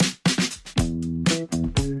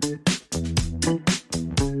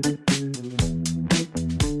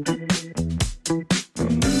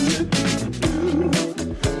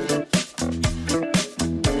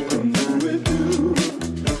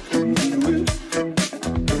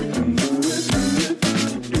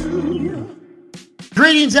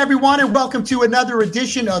Greetings, everyone, and welcome to another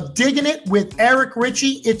edition of Diggin It with Eric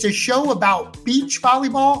Richey. It's a show about beach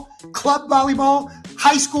volleyball, club volleyball,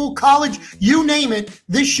 high school, college, you name it.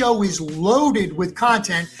 This show is loaded with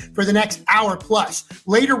content for the next hour plus.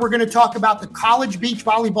 Later, we're going to talk about the college beach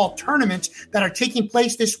volleyball tournaments that are taking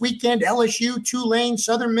place this weekend. LSU, Tulane,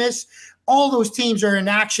 Southern Miss. All those teams are in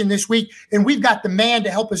action this week, and we've got the man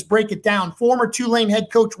to help us break it down. Former Tulane head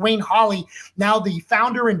coach Wayne Hawley, now the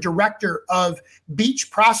founder and director of Beach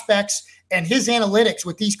Prospects and his analytics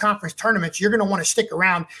with these conference tournaments. You're going to want to stick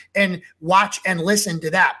around and watch and listen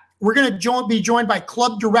to that. We're going to be joined by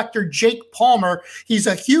club director Jake Palmer. He's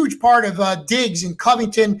a huge part of Diggs in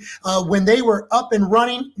Covington when they were up and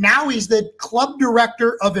running. Now he's the club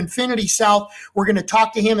director of Infinity South. We're going to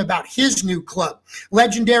talk to him about his new club.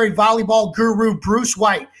 Legendary volleyball guru Bruce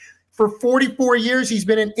White. For 44 years, he's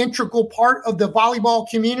been an integral part of the volleyball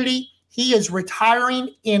community. He is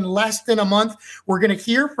retiring in less than a month. We're going to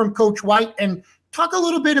hear from Coach White and talk a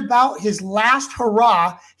little bit about his last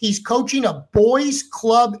hurrah. He's coaching a boys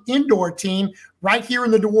club indoor team right here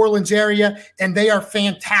in the New Orleans area, and they are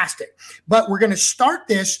fantastic. But we're going to start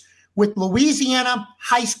this with Louisiana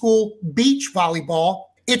High School Beach Volleyball.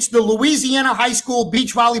 It's the Louisiana High School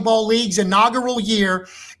Beach Volleyball League's inaugural year,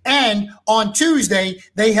 and on Tuesday,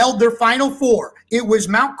 they held their Final Four. It was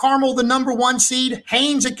Mount Carmel, the number 1 seed,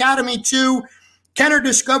 Haynes Academy 2, Kenner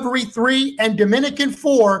Discovery 3, and Dominican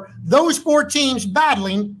 4, those 4 teams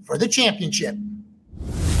battling for the championship.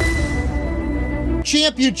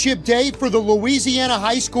 Championship day for the Louisiana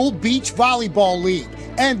High School Beach Volleyball League,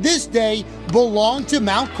 and this day belonged to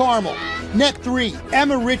Mount Carmel. Net 3,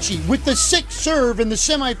 Emma Richey with the 6th serve in the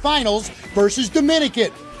semifinals versus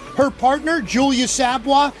Dominican. Her partner, Julia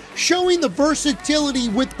Savoie, showing the versatility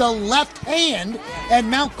with the left hand,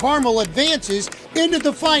 and Mount Carmel advances into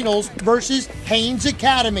the finals versus Haynes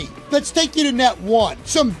Academy. Let's take you to net 1,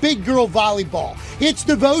 some big girl volleyball. It's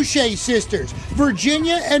the Vaucher sisters,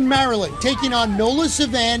 Virginia and Maryland, taking on Nola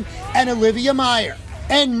Savan and Olivia Meyer.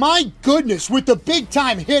 And my goodness, with the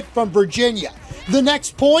big-time hit from Virginia. The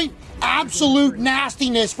next point, absolute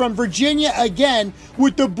nastiness from Virginia again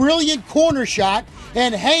with the brilliant corner shot,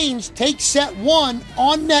 and Haynes takes set 1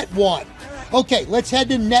 on net 1. Okay, let's head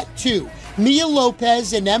to net 2. Mia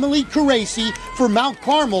Lopez and Emily Carasi for Mount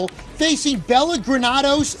Carmel facing Bella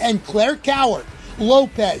Granados and Claire Coward.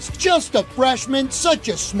 Lopez, just a freshman, such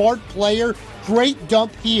a smart player, great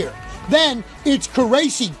dump here. Then it's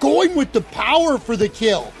Carasi going with the power for the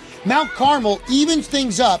kill. Mount Carmel evens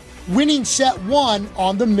things up, winning set 1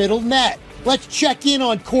 on the middle net. Let's check in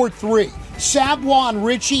on court 3. Savoie and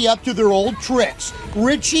Richey up to their old tricks.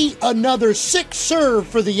 Richey, another 6th serve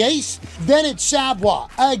for the ace. Then it's Savoie,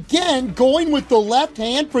 again going with the left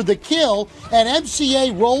hand for the kill, and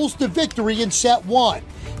MCA rolls to victory in set 1.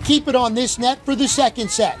 Keep it on this net for the second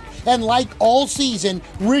set. And like all season,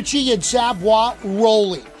 Richey and Savoie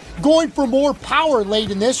rolling. Going for more power late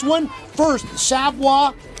in this one. First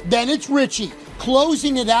Savoie, then it's Richey.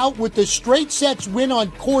 Closing it out with the straight sets win on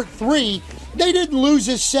court 3. They didn't lose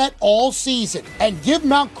a set all season and give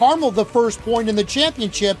Mount Carmel the first point in the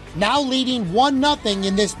championship, now leading 1-0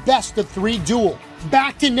 in this best-of-3 duel.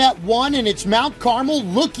 Back to net 1, and it's Mount Carmel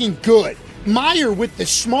looking good. Meyer with the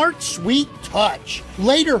smart, sweet touch.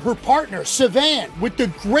 Later, her partner, Savan, with the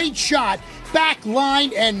great shot, back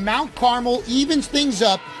line, and Mount Carmel evens things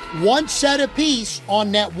up 1 set apiece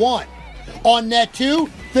on net 1. On net 2,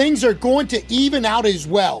 things are going to even out as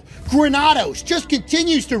well. Granados just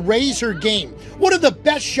continues to raise her game. One of the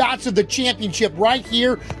best shots of the championship right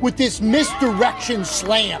here with this misdirection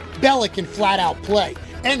slam. Bella can flat out play.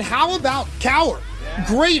 And how about Coward?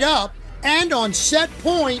 Great up and on set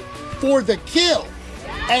point for the kill.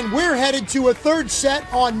 And we're headed to a third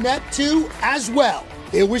set on net 2 as well.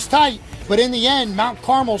 It was tight, but in the end, Mount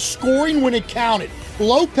Carmel scoring when it counted.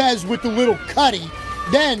 Lopez with the little cutty.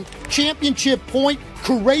 Then championship point,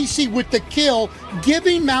 Carasi with the kill,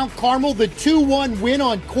 giving Mount Carmel the 2-1 win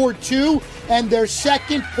on court 2 and their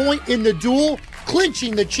second point in the duel,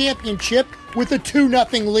 clinching the championship with a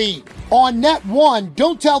 2-0 lead. On net 1,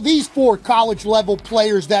 don't tell these 4 college-level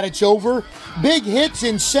players that it's over. Big hits,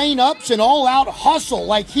 insane ups, and all-out hustle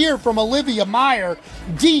like here from Olivia Meyer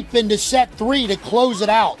deep into set 3 to close it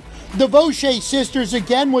out. The Vaucher sisters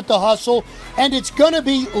again with the hustle, and it's going to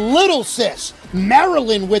be little sis,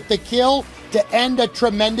 Maryland with the kill to end a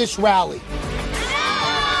tremendous rally.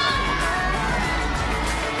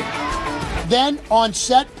 Then on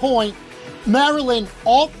set point, Maryland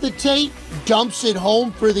off the tape, dumps it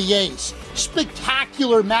home for the ace.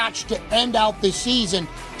 Spectacular match to end out the season.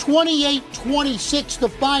 28-26 the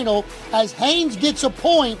final as Haynes gets a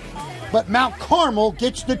point, but Mount Carmel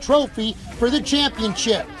gets the trophy for the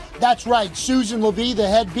championship. That's right, Susan Levy, the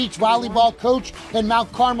head beach volleyball coach, and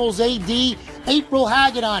Mount Carmel's AD, April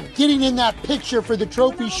Hagedon, getting in that picture for the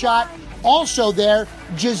trophy shot. Also there,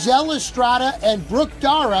 Giselle Estrada and Brooke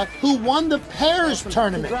Dara, who won the pairs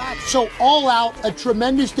tournament. So all out, a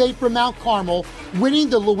tremendous day for Mount Carmel, winning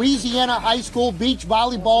the Louisiana High School Beach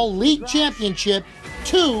Volleyball League Championship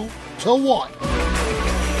 2-1.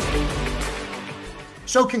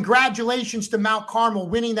 So congratulations to Mount Carmel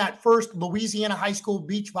winning that first Louisiana High School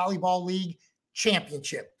Beach Volleyball League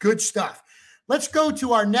Championship. Good stuff. Let's go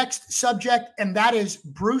to our next subject, and that is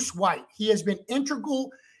Bruce White. He has been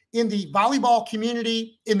integral in the volleyball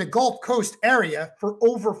community in the Gulf Coast area for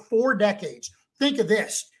over 4 decades. Think of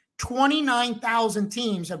this, 29,000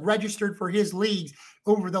 teams have registered for his leagues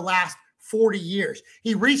over the last 40 years.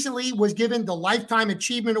 He recently was given the Lifetime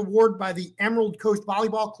Achievement Award by the Emerald Coast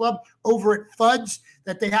Volleyball Club over at Fuds,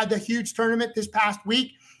 that they had the huge tournament this past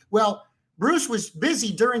week. Well, Bruce was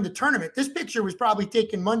busy during the tournament. This picture was probably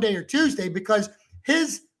taken Monday or Tuesday because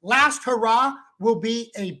his last hurrah will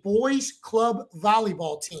be a boys club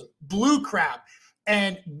volleyball team, Blue Crab.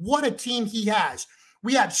 And what a team he has.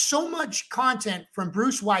 We have so much content from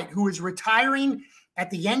Bruce White, who is retiring at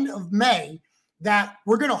the end of May, that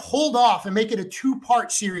we're going to hold off and make it a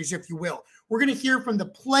 2-part series, if you will. We're going to hear from the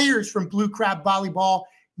players from Blue Crab Volleyball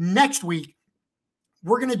next week.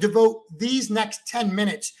 We're going to devote these next 10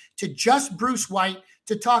 minutes to just Bruce White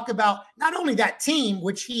to talk about not only that team,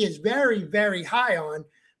 which he is very, very high on,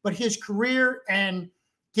 but his career and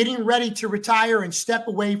getting ready to retire and step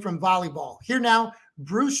away from volleyball. Here now,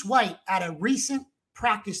 Bruce White at a recent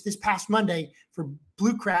practice this past Monday for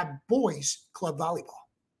Blue Crab Boys Club Volleyball.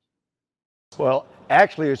 Well,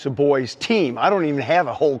 actually, it's a boys' team. I don't even have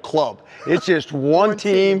a whole club. It's just one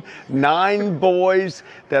team, 9 boys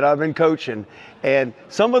that I've been coaching. And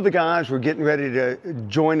some of the guys were getting ready to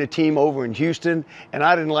join a team over in Houston, and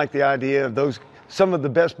I didn't like the idea of some of the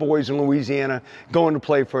best boys in Louisiana going to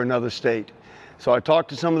play for another state. So I talked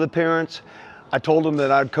to some of the parents. I told them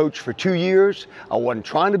that I'd coach for 2 years. I wasn't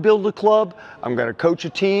trying to build a club. I'm going to coach a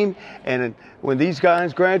team. And when these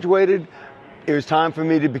guys graduated, it was time for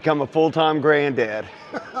me to become a full-time granddad.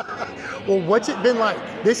 Well, what's it been like?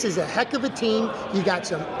 This is a heck of a team. You got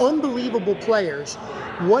some unbelievable players.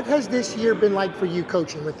 What has this year been like for you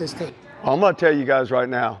coaching with this team? I'm going to tell you guys right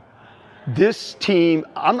now, this team,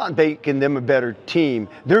 I'm not making them a better team.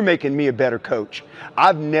 They're making me a better coach.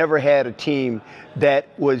 I've never had a team that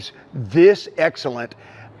was this excellent.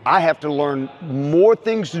 I have to learn more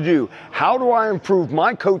things to do. How do I improve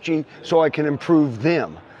my coaching so I can improve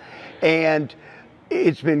them? And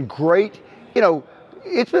it's been great. You know,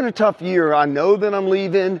 it's been a tough year. I know that I'm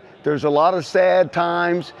leaving. There's a lot of sad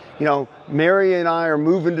times. You know, Mary and I are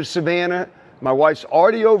moving to Savannah. My wife's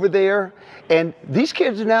already over there. And these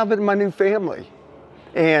kids have now been my new family.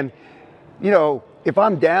 And, you know, if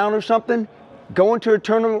I'm down or something, going to a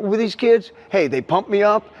tournament with these kids, hey, they pump me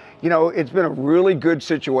up. You know, it's been a really good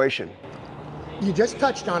situation. You just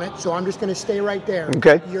touched on it, so I'm just going to stay right there.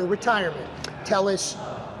 Okay. Your retirement. Tell us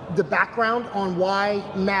the background on why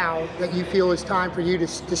now that you feel it's time for you to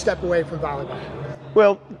step away from volleyball.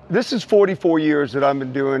 Well, this is 44 years that I've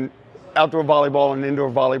been doing outdoor volleyball and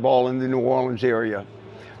indoor volleyball in the New Orleans area.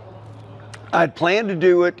 I had planned to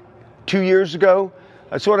do it 2 years ago.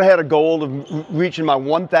 I sort of had a goal of reaching my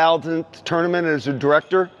 1,000th tournament as a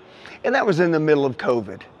director, and that was in the middle of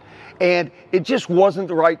COVID. And it just wasn't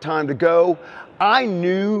the right time to go. I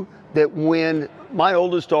knew that when my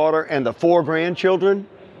oldest daughter and the 4 grandchildren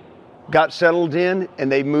got settled in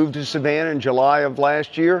and they moved to Savannah in July of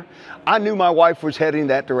last year, I knew my wife was heading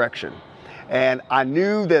that direction. And I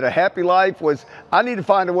knew that a happy life was, I need to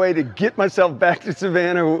find a way to get myself back to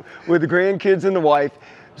Savannah with the grandkids and the wife.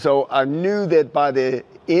 So I knew that by the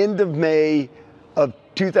end of May of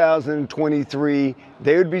 2023,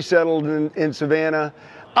 they would be settled in Savannah.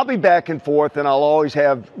 I'll be back and forth, and I'll always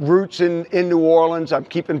have roots in New Orleans. I'm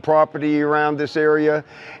keeping property around this area,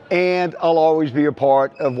 and I'll always be a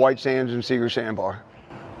part of White Sands and Seeger Sandbar.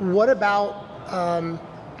 What about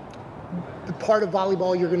the part of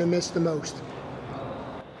volleyball you're going to miss the most?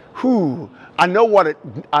 I know what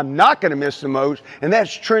I'm not going to miss the most, and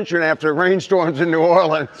that's trenching after rainstorms in New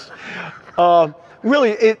Orleans.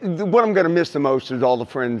 Really, what I'm going to miss the most is all the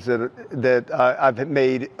friends that I've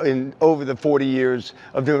made over the 40 years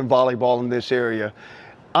of doing volleyball in this area.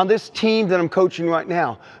 On this team that I'm coaching right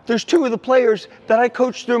now, there's 2 of the players that I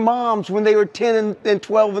coached their moms when they were 10 and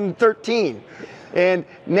 12 and 13. And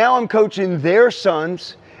now I'm coaching their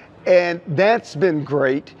sons, and that's been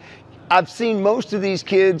great. I've seen most of these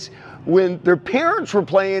kids when their parents were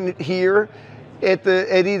playing here at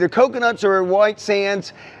either Coconuts or at White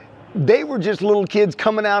Sands. they were just little kids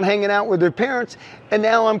coming out, hanging out with their parents, and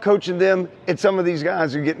now I'm coaching them, and some of these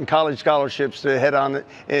guys are getting college scholarships to head on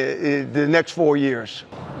the next 4 years.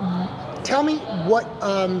 Tell me what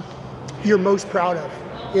you're most proud of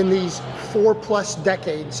in these 4+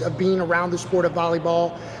 decades of being around the sport of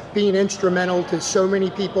volleyball, being instrumental to so many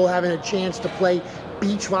people having a chance to play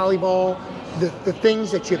beach volleyball, the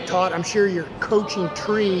things that you've taught. I'm sure your coaching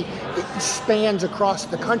tree spans across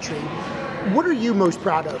the country. What are you most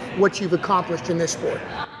proud of, what you've accomplished in this sport?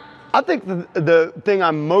 I think the thing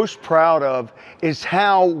I'm most proud of is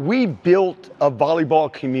how we built a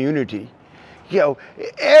volleyball community. You know,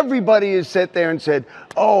 everybody has sat there and said,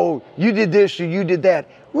 oh, you did this or you did that.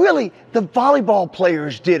 Really, the volleyball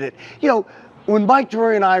players did it. You know, when Mike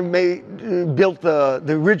Drury and I built the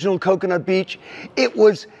original Coconut Beach, it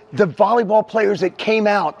was the volleyball players that came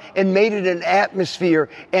out and made it an atmosphere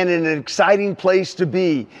and an exciting place to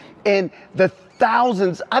be. And the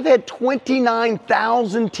thousands, I've had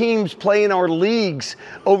 29,000 teams play in our leagues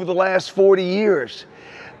over the last 40 years.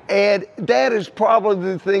 And that is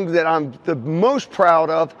probably the thing that I'm the most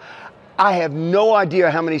proud of. I have no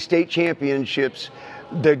idea how many state championships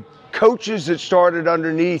the coaches that started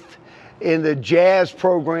underneath in the jazz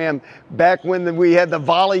program back when we had the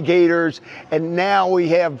Volley Gators, and now we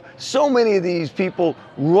have so many of these people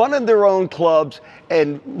running their own clubs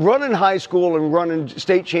and running high school and running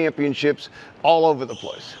state championships all over the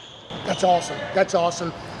place. That's awesome. That's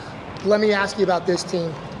awesome. Let me ask you about this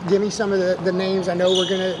team. Give me some of the names. I know we're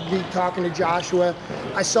going to be talking to Joshua.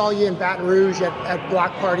 I saw you in Baton Rouge at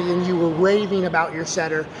Block Party, and you were raving about your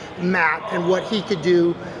setter, Matt, and what he could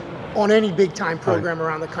do on any big-time program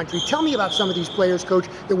around the country. Tell me about some of these players, Coach,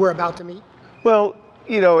 that we're about to meet. Well,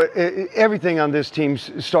 you know, everything on this team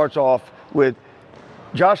starts off with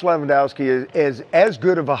Josh Lewandowski is as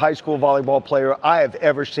good of a high school volleyball player I have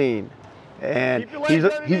ever seen. And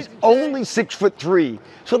he's only 6'3",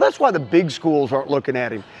 so that's why the big schools aren't looking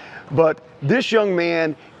at him. But this young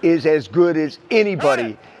man is as good as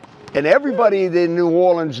anybody, and everybody in New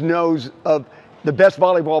Orleans knows of the best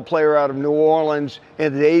volleyball player out of New Orleans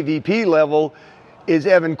at the AVP level is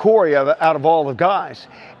Evan Corey out of all the guys.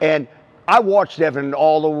 And I watched Evan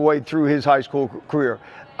all the way through his high school career.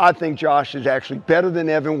 I think Josh is actually better than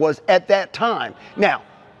Evan was at that time. Now,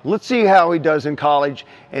 let's see how he does in college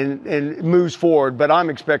and moves forward, but I'm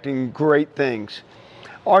expecting great things.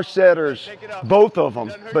 Our setters, both of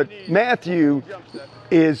them, but Matthew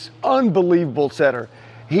is unbelievable setter.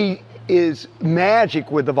 He is magic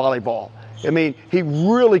with the volleyball. I mean, he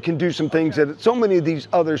really can do some things that so many of these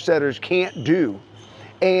other setters can't do.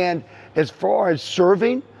 And as far as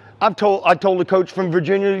serving, I told the coach from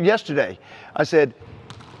Virginia yesterday, I said,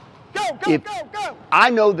 go. I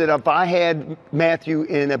know that if I had Matthew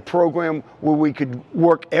in a program where we could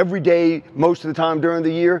work every day, most of the time during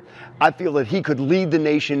the year, I feel that he could lead the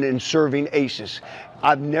nation in serving aces.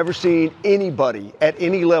 I've never seen anybody at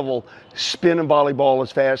any level spin a volleyball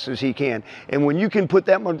as fast as he can. And when you can put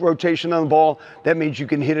that much rotation on the ball, that means you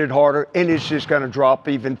can hit it harder, and it's just going to drop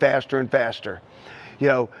even faster and faster. You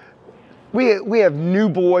know, we have new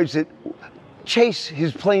boys that Chase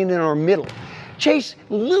is playing in our middle. Chase,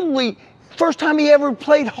 literally, first time he ever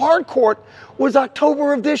played hard court was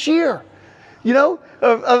October of this year, you know,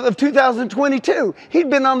 of 2022. He'd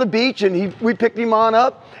been on the beach, and we picked him on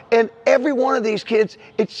up. And every one of these kids,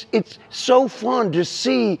 it's so fun to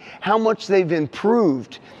see how much they've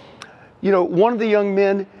improved. You know, one of the young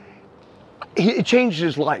men, it changed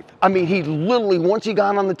his life. I mean, he literally, once he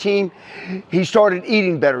got on the team, he started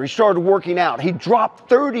eating better. He started working out. He dropped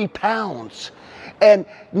 30 pounds. And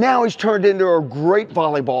now he's turned into a great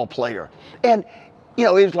volleyball player. And, you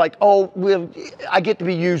know, he's like, oh, I get to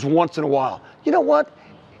be used once in a while. You know what?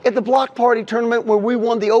 At the Block Party tournament where we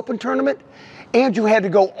won the Open tournament, Andrew had to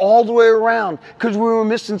go all the way around because we were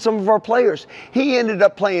missing some of our players. He ended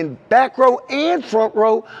up playing back row and front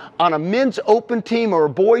row on a men's open team or a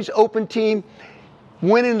boys open team,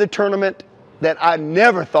 winning the tournament that I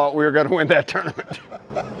never thought we were going to win that tournament.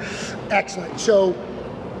 Excellent. So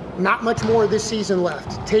not much more of this season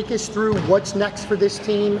left. Take us through what's next for this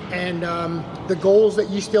team and the goals that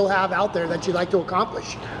you still have out there that you'd like to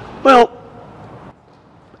accomplish. Well,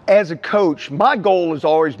 as a coach, my goal has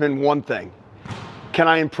always been one thing. Can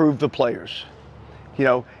I improve the players? You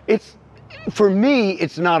know, for me,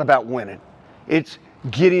 it's not about winning. It's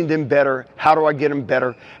getting them better. How do I get them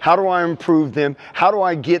better? How do I improve them? How do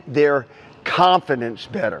I get their confidence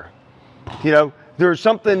better? You know, there's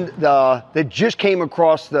something that just came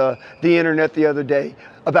across the internet the other day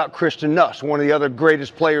about Kristen Nuss, one of the other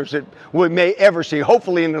greatest players that we may ever see,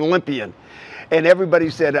 hopefully an Olympian. And everybody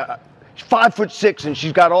said, she's 5'6" and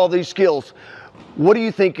she's got all these skills. what do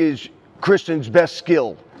you think is Kristen's best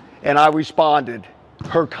skill? And I responded,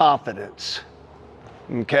 her confidence.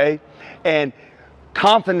 Okay? And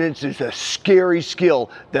confidence is a scary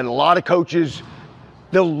skill that a lot of coaches,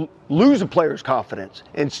 they'll lose a player's confidence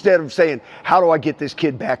instead of saying, how do I get this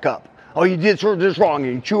kid back up? Oh, you did this wrong,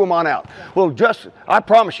 and you chew him on out. Well, I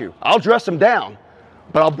promise you, I'll dress him down,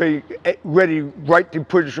 but I'll be ready right to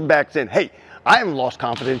push him back saying, hey, I haven't lost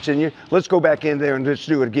confidence in you. Let's go back in there and let's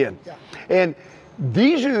do it again. Yeah. And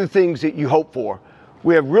these are the things that you hope for.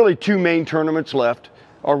 We have really 2 main tournaments left.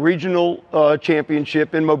 Our regional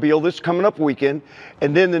championship in Mobile this coming up weekend,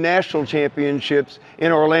 and then the national championships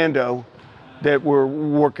in Orlando that we're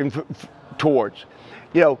working towards.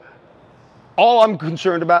 You know, all I'm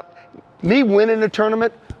concerned about, me winning a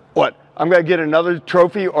tournament, what, I'm going to get another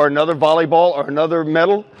trophy or another volleyball or another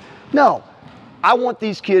medal? No. I want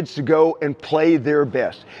these kids to go and play their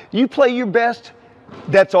best. You play your best,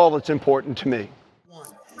 that's all that's important to me.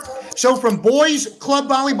 So from boys club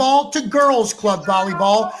volleyball to girls club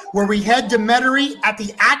volleyball, where we head to Metairie at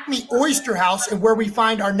the Acme Oyster House, and where we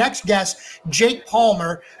find our next guest, Jake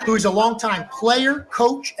Palmer, who is a longtime player,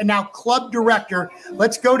 coach, and now club director.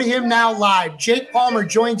 Let's go to him now live. Jake Palmer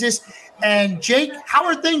joins us. And Jake, how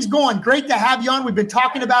are things going? Great to have you on. We've been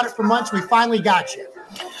talking about it for months. We finally got you.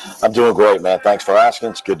 I'm doing great, man. Thanks for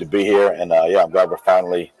asking. It's good to be here. And yeah, I'm glad we're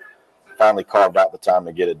finally carved out the time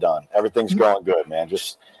to get it done. Everything's going good, man.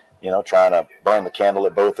 Just, trying to burn the candle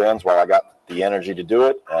at both ends while I got the energy to do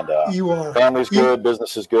it. And family's good,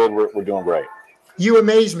 business is good. We're doing great. You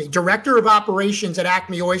amaze me. Director of operations at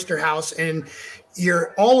Acme Oyster House, and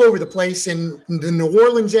you're all over the place in the New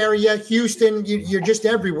Orleans area, Houston, you're just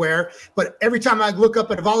everywhere. But every time I look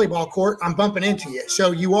up at a volleyball court, I'm bumping into you.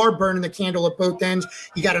 So you are burning the candle at both ends.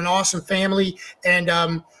 You got an awesome family. And,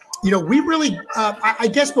 we really, I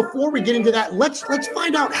guess before we get into that, let's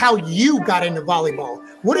find out how you got into volleyball.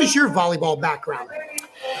 What is your volleyball background?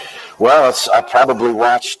 Well, I probably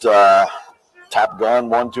watched Top Gun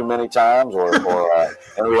one too many times, or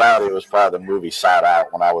in reality, it was probably the movie Side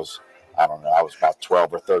Out when I was about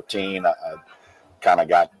 12 or 13. I kind of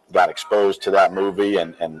got exposed to that movie,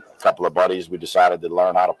 and a couple of buddies, we decided to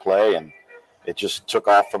learn how to play, and it just took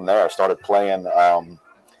off from there. I started playing.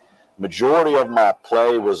 Majority of my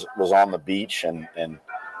play was on the beach, and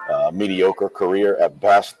mediocre career at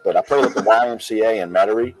best. But I played at the YMCA in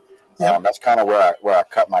Metairie. That's kind of where I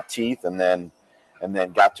cut my teeth, and then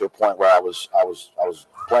got to a point where I was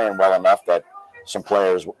playing well enough that some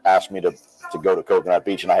players asked me to go to Coconut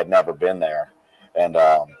Beach, and I had never been there. And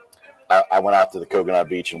I went out to the Coconut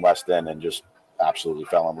Beach in West End and just absolutely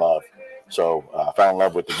fell in love. So fell in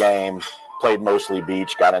love with the game, played mostly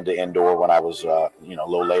beach, got into indoor when I was, a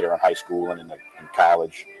little later in high school and in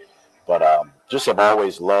college. But just have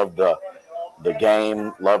always loved the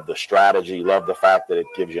game, loved the strategy, loved the fact that it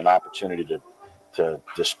gives you an opportunity to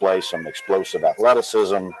display some explosive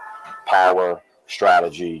athleticism, power,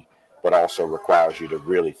 strategy, but also requires you to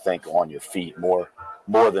really think on your feet more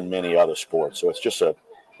than many other sports. So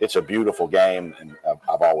it's a beautiful game, and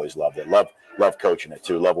I've always loved it. Love coaching it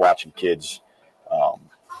too. Love watching kids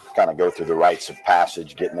kind of go through the rites of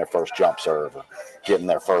passage, getting their first jump serve, or getting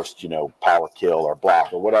their first power kill or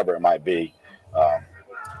block or whatever it might be.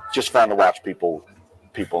 Just fun to watch people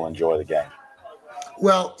enjoy the game.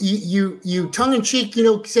 Well, you tongue-in-cheek,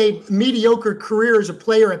 say mediocre career as a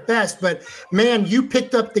player at best, but man, you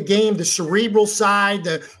picked up the game, the cerebral side,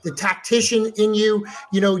 the tactician in you.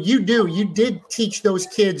 You did teach those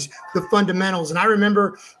kids the fundamentals. And I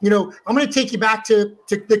remember, I'm going to take you back to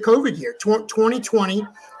the COVID year, 2020.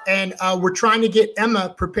 And we're trying to get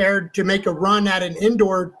Emma prepared to make a run at an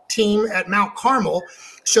indoor team at Mount Carmel.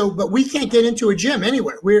 But we can't get into a gym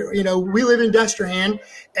anywhere. We live in Destrehan,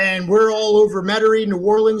 and we're all over Metairie, New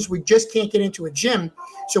Orleans. We just can't get into a gym.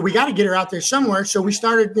 So we got to get her out there somewhere. So we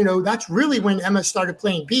started, that's really when Emma started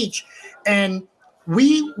playing beach. And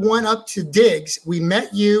we went up to Diggs. We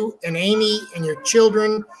met you and Amy and your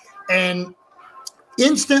children, and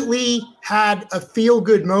instantly had a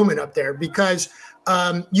feel-good moment up there because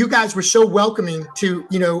you guys were so welcoming to,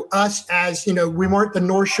 us as, we weren't the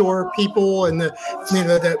North Shore people and the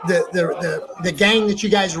gang that you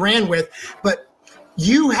guys ran with, but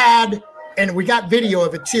you had, and we got video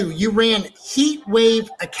of it too, you ran Heat Wave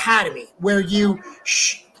Academy where you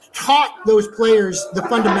taught those players the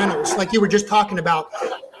fundamentals like you were just talking about.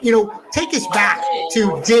 Take us back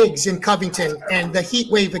to Diggs in Covington and the Heat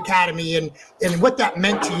Wave Academy and what that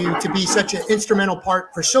meant to you to be such an instrumental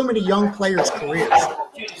part for so many young players' careers.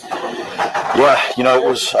 Yeah,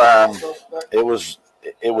 it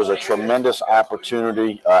was a tremendous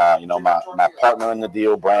opportunity. My partner in the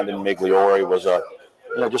deal, Brandon Migliori, was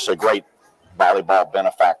just a great volleyball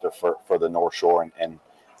benefactor for the North Shore, and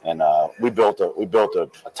we built a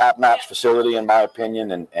top-notch facility, in my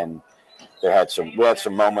opinion, and we had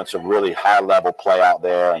some moments of really high-level play out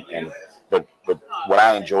there, but what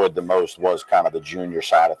I enjoyed the most was kind of the junior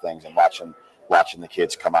side of things and watching the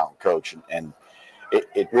kids come out and coach, and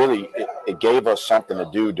it really gave us something to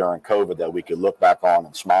do during COVID that we could look back on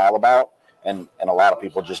and smile about, and a lot of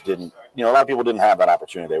people just didn't. A lot of people didn't have that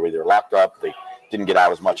opportunity. They were either locked up, they didn't get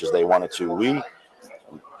out as much as they wanted to.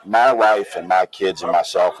 My wife and my kids and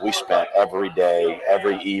myself, we spent every day,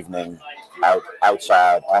 every evening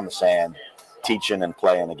outside on the sand, teaching and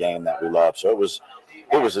playing the game that we love. So it was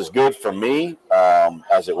as good for me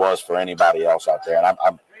as it was for anybody else out there. And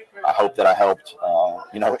I hope that I helped,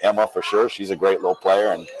 Emma for sure. She's a great little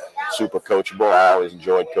player and super coachable. I always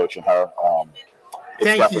enjoyed coaching her.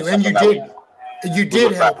 Thank you, and you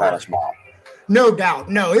did help her. No doubt.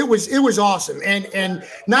 No, it was awesome. And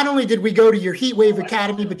not only did we go to your Heat Wave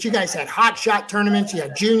Academy, but you guys had hot shot tournaments, you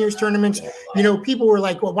had juniors tournaments. People were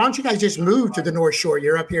like, well, why don't you guys just move to the North Shore?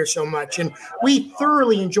 You're up here so much. And we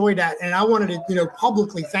thoroughly enjoyed that. And I wanted to,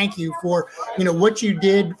 publicly thank you for, what you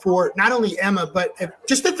did for not only Emma, but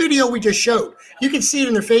just the video we just showed. You can see it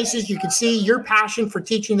in their faces. You can see your passion for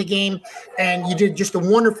teaching the game, and you did just a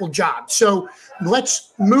wonderful job. So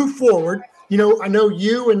let's move forward. I know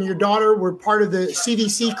you and your daughter were part of the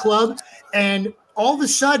CVC club, and all of a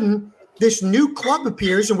sudden this new club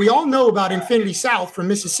appears, and we all know about Infinity South from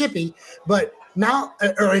Mississippi, but now,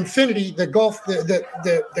 or Infinity, the golf, the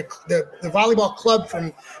volleyball club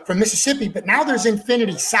from Mississippi, but now there's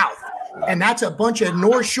Infinity South, and that's a bunch of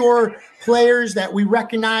North Shore players that we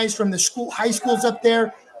recognize from the high schools up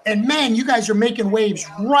there. And man, you guys are making waves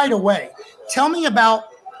right away. Tell me about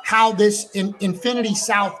how this Infinity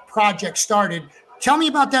South project started. Tell me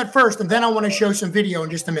about that first, and then I want to show some video in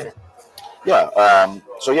just a minute. Yeah.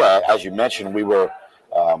 As you mentioned, we were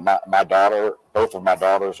my daughter, both of my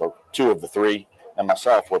daughters, or two of the three, and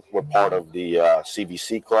myself were part of the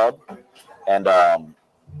CVC club. And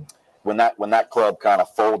when that club kind of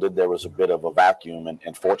folded, there was a bit of a vacuum.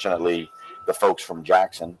 And fortunately, the folks from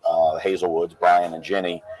Jackson, Hazelwoods, Brian and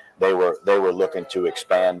Jenny, they were looking to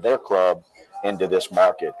expand their club into this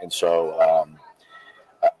market. And so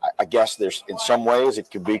I guess there's, in some ways,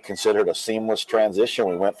 it could be considered a seamless transition.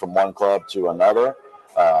 We went from one club to another.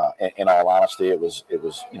 In all honesty, it was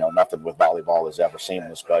nothing with volleyball is ever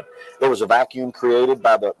seamless, but there was a vacuum created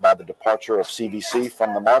by the departure of CVC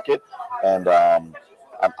from the market, and I'm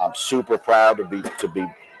super proud to be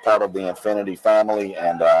part of the Infinity family.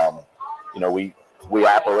 And we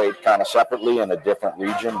operate kind of separately in a different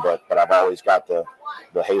region, but I've always got the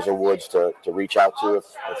Hazelwoods to reach out to if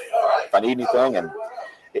I need anything, and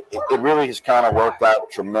it really has kind of worked out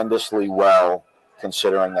tremendously well,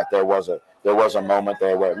 considering that there was a moment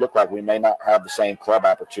there where it looked like we may not have the same club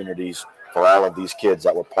opportunities for all of these kids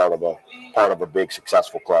that were part of a big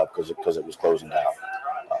successful club because it was closing down.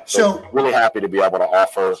 So really happy to be able to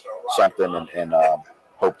offer something and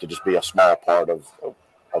hope to just be a small part of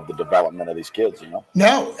the development of these kids,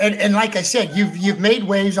 No, and like I said, you've made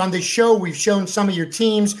waves on this show. We've shown some of your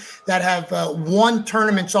teams that have won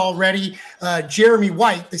tournaments already. Jeremy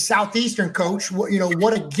White, the Southeastern coach,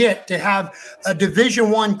 what a get to have a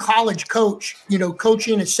Division I college coach,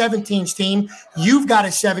 coaching a 17s team. You've got a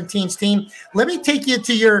 17s team. Let me take you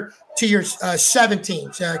to your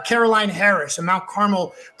 17s. Caroline Harris, a Mount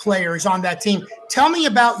Carmel player, is on that team. Tell me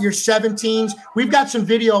about your 17s. We've got some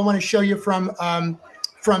video I want to show you from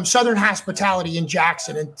Southern Hospitality in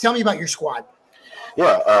Jackson, and tell me about your squad.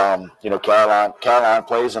 Yeah, Caroline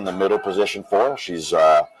plays in the middle position for us. She's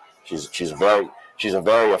a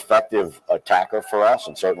very effective attacker for us,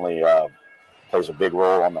 and certainly plays a big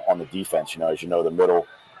role on the defense. As you know,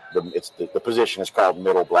 the position is called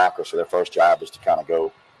middle blocker, so their first job is to kind of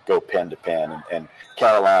go pin to pin. And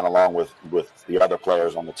Caroline, along with the other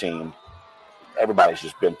players on the team, everybody's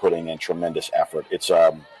just been putting in tremendous effort. It's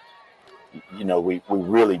we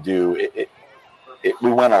really do.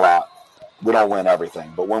 We win a lot. We don't win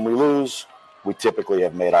everything, but when we lose, we typically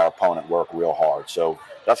have made our opponent work real hard. So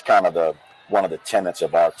that's kind of one of the tenets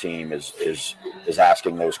of our team is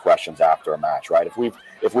asking those questions after a match, right?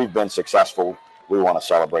 If we've been successful, we want to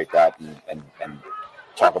celebrate that and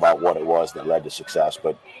talk about what it was that led to success.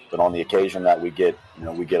 But on the occasion that we get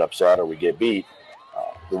upset or we get beat,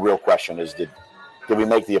 the real question is did we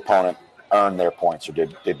make the opponent earn their points, or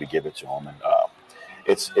did we give it to them? And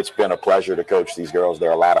it's been a pleasure to coach these girls.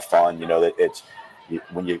 They're a lot of fun. That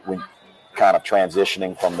when kind of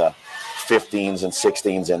transitioning from the 15s and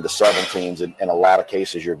 16s into 17s, in a lot of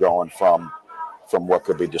cases you're going from from what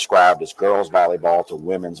could be described as girls volleyball to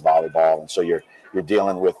women's volleyball. And so you're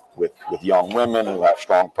dealing with young women who have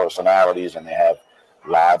strong personalities and they have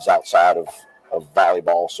lives outside of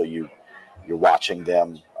volleyball. So you're watching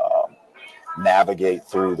them navigate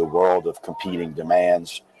through the world of competing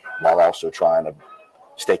demands while also trying to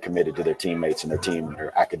stay committed to their teammates and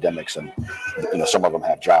their academics. And, some of them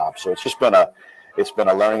have jobs. So it's just been a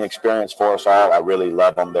learning experience for us all. I really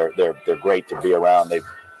love them. They're great to be around.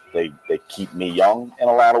 They keep me young in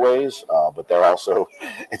a lot of ways, but they're also,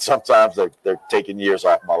 and sometimes they're taking years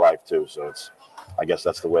off my life too. So I guess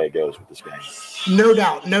that's the way it goes with this game. No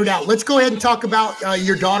doubt. Let's go ahead and talk about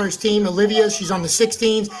your daughter's team, Olivia. She's on the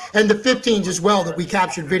 16s and the 15s as well that we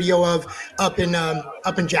captured video of up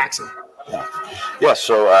in Jackson. Yeah.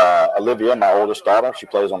 So Olivia, my oldest daughter, she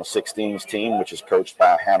plays on the 16s team, which is coached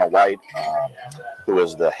by Hannah White, who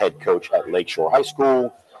is the head coach at Lakeshore High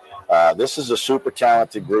School. This is a super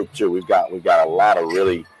talented group too. We've got a lot of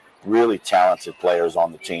really, really talented players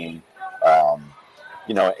on the team.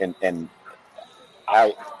 And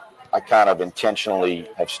I kind of intentionally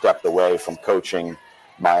have stepped away from coaching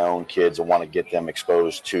my own kids and want to get them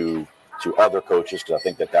exposed to other coaches because I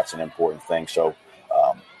think that's an important thing. So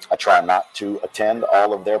I try not to attend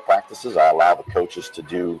all of their practices. I allow the coaches to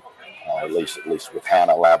do, at least with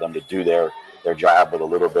Hannah, allow them to do their job with a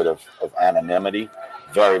little bit of anonymity.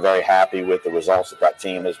 Very, very happy with the results that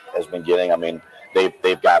team has been getting. I mean,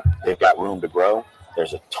 they've got room to grow.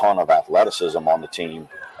 There's a ton of athleticism on the team,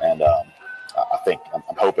 and I think I'm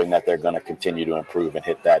hoping that they're going to continue to improve and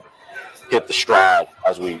hit the stride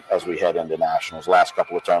as we head into nationals. Last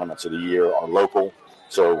couple of tournaments of the year are local,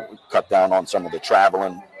 so we cut down on some of the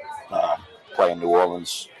traveling. Play in New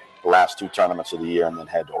Orleans the last 2 tournaments of the year, and then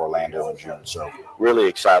head to Orlando in June. So really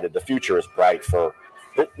excited. The future is bright for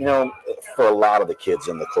a lot of the kids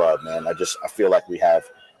in the club, man. I feel like we have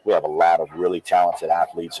a lot of really talented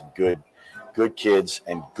athletes and good kids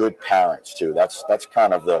and good parents too. That's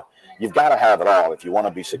kind of you've got to have it all. If you want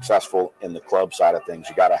to be successful in the club side of things,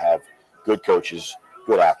 you got to have good coaches,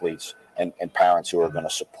 good athletes, and parents who are going to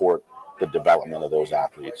support the development of those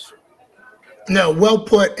athletes. No, well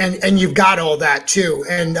put, and you've got all that too.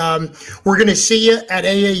 And we're going to see you at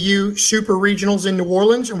AAU Super Regionals in New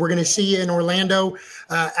Orleans, and we're going to see you in Orlando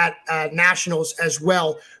at Nationals as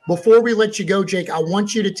well. Before we let you go, Jake, I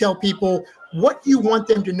want you to tell people what you want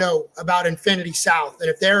them to know about Infinity South, and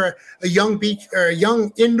if they're a young beach or a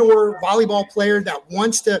young indoor volleyball player that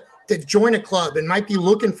wants to join a club and might be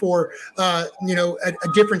looking for a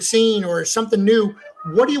different scene or something new.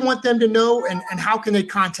 What do you want them to know, and how can they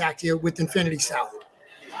contact you with Infinity South?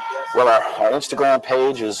 Well, our Instagram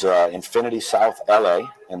page is Infinity South LA,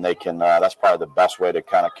 and they can. That's probably the best way to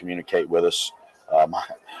kind of communicate with us.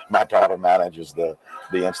 My daughter manages the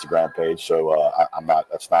Instagram page, so I'm not.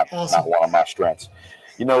 That's not awesome. Not one of my strengths.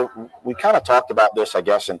 We kind of talked about this, I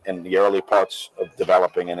guess, in the early parts of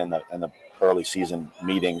developing and in the early season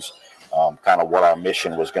meetings, kind of what our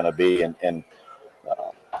mission was going to be, and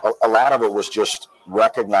a lot of it was just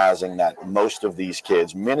recognizing that most of these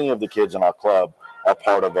kids, many of the kids in our club, are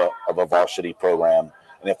part of a varsity program,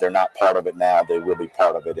 and if they're not part of it now, they will be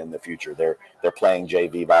part of it in the future. They're playing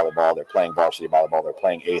JV volleyball, they're playing varsity volleyball, they're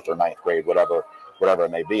playing 8th or 9th grade, whatever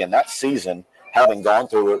it may be. And that season, having gone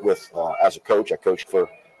through it with as a coach, I coached for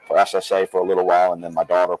SSA for a little while, and then my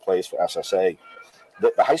daughter plays for SSA.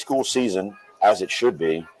 The high school season, as it should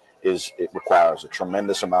be, it requires a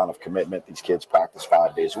tremendous amount of commitment. These kids practice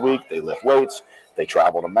 5 days a week. They lift weights. They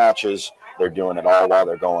travel to matches. They're doing it all while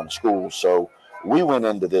they're going to school. So we went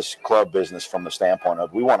into this club business from the standpoint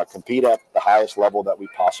of we want to compete at the highest level that we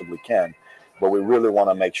possibly can, but we really want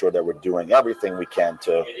to make sure that we're doing everything we can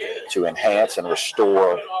to enhance and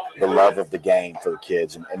restore the love of the game for the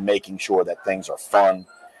kids and making sure that things are fun,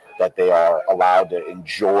 that they are allowed to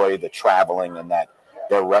enjoy the traveling, and that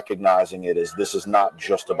they're recognizing it as this is not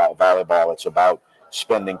just about volleyball. It's about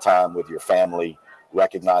spending time with your family,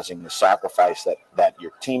 recognizing the sacrifice that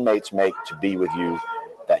your teammates make to be with you,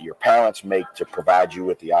 that your parents make to provide you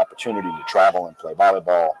with the opportunity to travel and play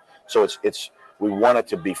volleyball. So we want it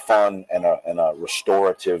to be fun and a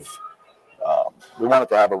restorative. We want it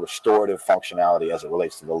to have a restorative functionality as it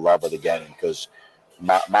relates to the love of the game, because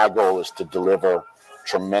my goal is to deliver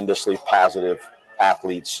tremendously positive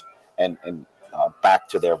athletes and back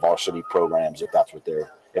to their varsity programs if that's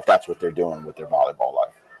what they're doing with their volleyball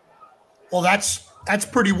life. Well, that's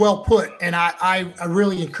pretty well put, and I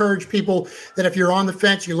really encourage people that if you're on the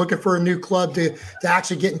fence, you're looking for a new club, to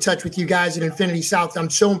actually get in touch with you guys at Infinity South. I'm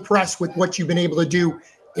so impressed with what you've been able to do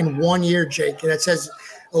in 1 year, Jake, and that says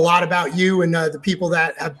a lot about you and the people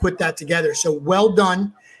that have put that together. So well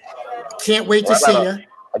done. Can't wait to see you.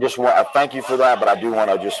 I thank you for that, but I do want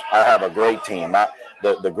to I have a great team.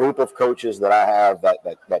 The group of coaches that I have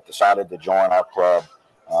that decided to join our club,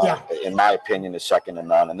 in my opinion, is second to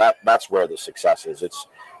none. And that's where the success is. It's,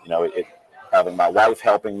 having my wife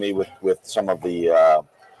helping me with some of the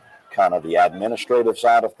kind of the administrative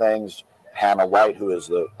side of things. Hannah White, who is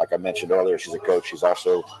like I mentioned earlier, she's a coach. She's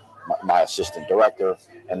also my assistant director.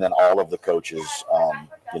 And then all of the coaches,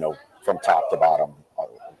 from top to bottom.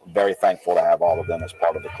 Very thankful to have all of them as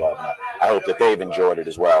part of the club. And I hope that they've enjoyed it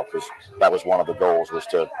as well, because that was one of the goals, was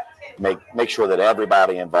to make sure that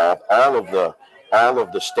everybody involved, all of the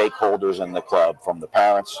stakeholders in the club, from the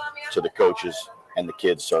parents to the coaches and the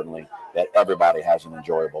kids, certainly, that everybody has an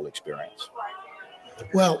enjoyable experience.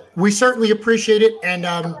 Well, we certainly appreciate it, and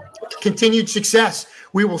continued success.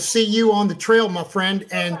 We will see you on the trail, my friend,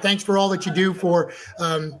 and thanks for all that you do for,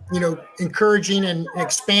 encouraging and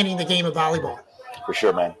expanding the game of volleyball. For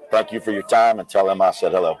sure, man. Thank you for your time, and tell them I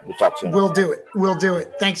said hello. We'll talk soon. We'll do it.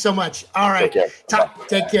 Thanks so much. All right. Take care.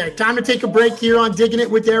 Take care. Time to take a break here on Digging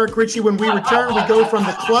It with Eric Richey. When we return, we go from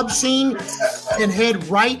the club scene and head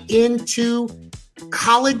right into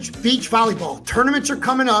college beach volleyball. Tournaments are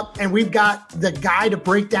coming up, and we've got the guy to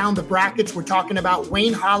break down the brackets. We're talking about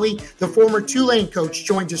Wayne Holly, the former Tulane coach,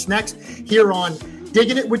 joins us next here on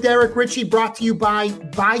Digging It with Eric Richey, brought to you by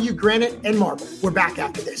Bayou Granite and Marble. We're back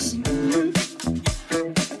after this.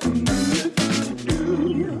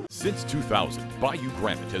 Since 2000, Bayou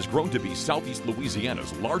Granite has grown to be Southeast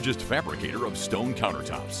Louisiana's largest fabricator of stone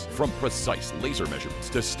countertops. From precise laser measurements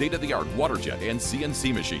to state-of-the-art water jet and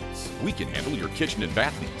CNC machines, we can handle your kitchen and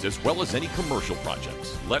bath needs as well as any commercial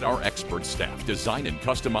projects. Let our expert staff design and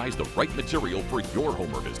customize the right material for your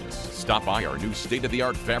home or business. Stop by our new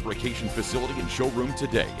state-of-the-art fabrication facility and showroom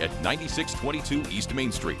today at 9622 East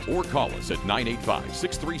Main Street, or call us at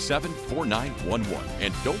 985-637-4911.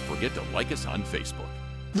 And don't forget to like us on Facebook.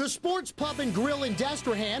 The Sports Pub and Grill in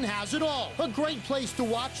Destrehan has it all. A great place to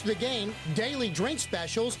watch the game, daily drink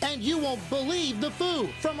specials, and you won't believe the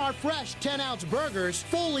food. From our fresh 10-ounce burgers,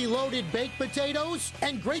 fully loaded baked potatoes,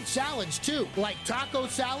 and great salads too, like taco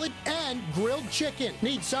salad and grilled chicken.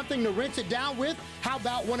 Need something to rinse it down with? How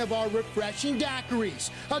about one of our refreshing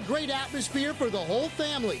daiquiris? A great atmosphere for the whole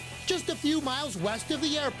family. Just a few miles west of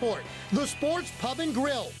the airport. The Sports Pub and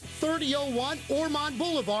Grill, 3001 Ormond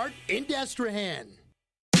Boulevard in Destrehan.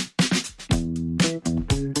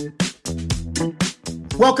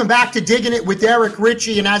 Welcome back to Digging It with Eric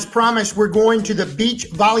Richey, and as promised, we're going to the beach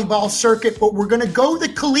volleyball circuit, but we're going to go the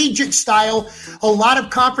collegiate style. A lot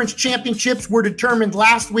of conference championships were determined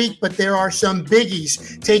last week, but there are some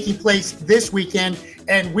biggies taking place this weekend,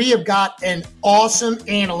 and we have got an awesome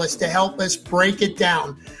analyst to help us break it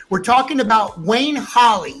down. We're talking about Wayne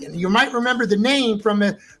Holly, and you might remember the name from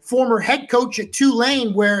a former head coach at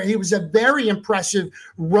Tulane, where he was a very impressive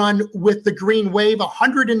run with the Green Wave,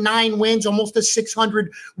 109 wins, almost a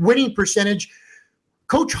 600 winning percentage.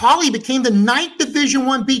 Coach Holly became the 9th Division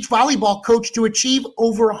I beach volleyball coach to achieve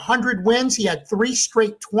over 100 wins. He had 3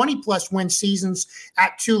 straight 20-plus win seasons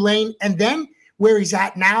at Tulane, and then where he's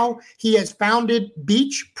at now, he has founded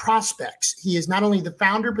Beach Prospects. He is not only the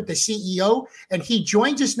founder, but the CEO, and he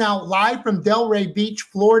joins us now live from Delray Beach,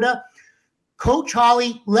 Florida. Coach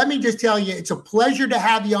Holly, let me just tell you, it's a pleasure to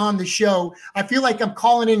have you on the show. I feel like I'm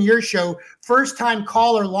calling in your show. First-time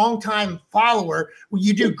caller, long-time follower.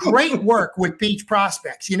 You do great work with Beach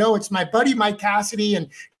Prospects. You know, it's my buddy Mike Cassidy and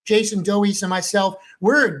Jason Doise and myself.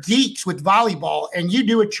 We're geeks with volleyball, and you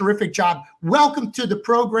do a terrific job. Welcome to the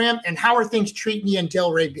program, and how are things treating you in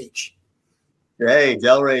Delray Beach? Hey,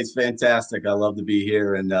 Delray is fantastic. I love to be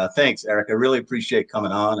here, and thanks, Eric. I really appreciate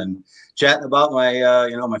coming on and chatting about my,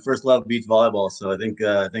 my first love, beach volleyball. So I think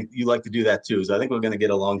you like to do that too. So I think we're going to get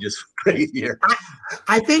along just great here.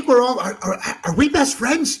 I think we're all. Are we best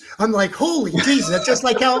friends? I'm like, holy Jesus! That's just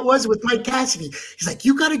like how it was with Mike Cassidy. He's like,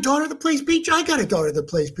 you got a daughter that plays beach. I got a daughter that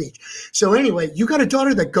plays beach. So anyway, you got a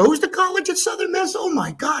daughter that goes to college at Southern Miss. Oh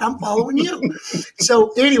my God, I'm following you.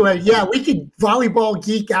 So anyway, yeah, we could volleyball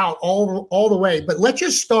geek out all the way. But let's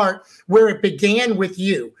just start where it began with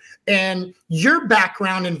you and your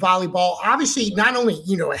background in volleyball. Obviously, not only,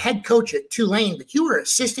 a head coach at Tulane, but you were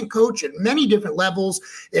assistant coach at many different levels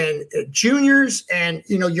and juniors, and,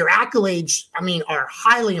 your accolades, are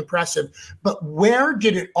highly impressive. But where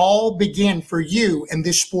did it all begin for you in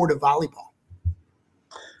this sport of volleyball?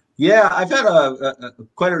 Yeah, I've had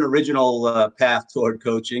quite an original path toward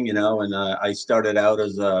coaching, and I started out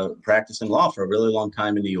as practicing law for a really long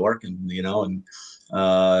time in New York, and did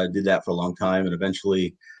that for a long time, and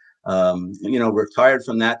eventually retired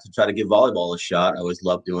from that to try to give volleyball a shot. I always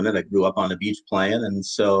loved doing it. I grew up on the beach playing. And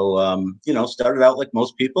so, started out like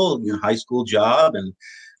most people, high school job and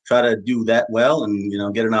try to do that well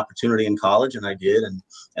and, get an opportunity in college. And I did. And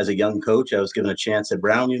as a young coach, I was given a chance at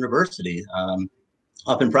Brown University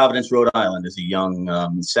up in Providence, Rhode Island as a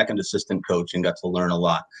young second assistant coach and got to learn a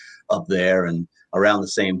lot up there. And around the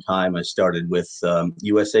same time, I started with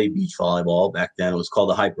USA Beach Volleyball. Back then, it was called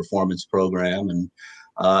the High Performance Program. And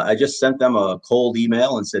I just sent them a cold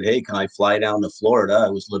email and said, hey, can I fly down to Florida? I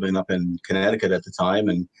was living up in Connecticut at the time.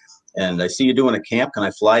 And I see you doing a camp. Can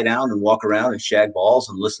I fly down and walk around and shag balls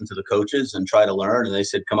and listen to the coaches and try to learn? And they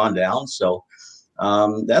said, come on down. So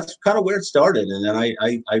that's kind of where it started. And then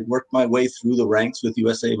I worked my way through the ranks with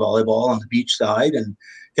USA Volleyball on the beach side and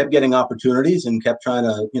kept getting opportunities and kept trying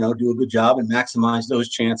to, do a good job and maximize those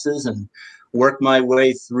chances and worked my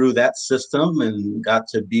way through that system and got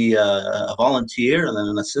to be a volunteer and then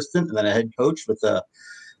an assistant and then a head coach with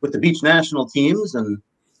the beach national teams and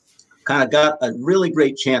kind of got a really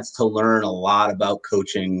great chance to learn a lot about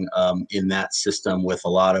coaching in that system with a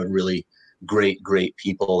lot of really great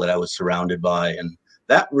people that I was surrounded by. And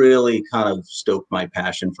that really kind of stoked my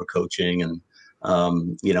passion for coaching. And,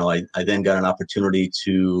 I then got an opportunity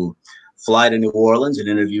to fly to New Orleans and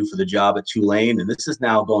interview for the job at Tulane. And this is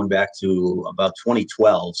now going back to about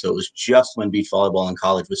 2012. So it was just when beach volleyball in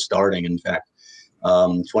college was starting. In fact,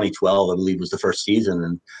 2012, I believe, was the first season.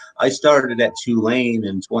 And I started at Tulane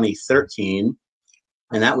in 2013.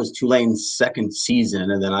 And that was Tulane's second season.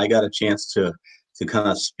 And then I got a chance to kind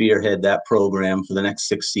of spearhead that program for the next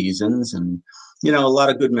 6 seasons. And, a lot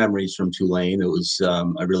of good memories from Tulane. It was,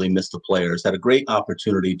 I really missed the players. Had a great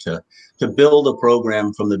opportunity to build a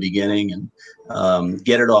program from the beginning and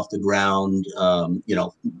get it off the ground,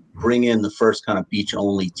 bring in the first kind of beach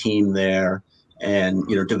only team there and,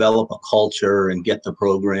 develop a culture and get the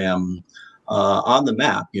program on the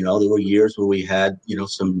map. There were years where we had,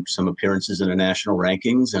 some appearances in the national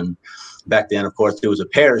rankings. And back then, of course, there was a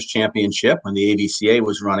pairs championship when the AVCA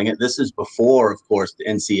was running it. This is before, of course, the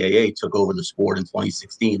NCAA took over the sport in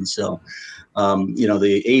 2016. So,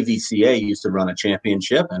 the AVCA used to run a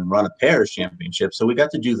championship and run a pairs championship. So we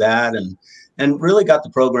got to do that and really got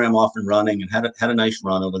the program off and running and had a nice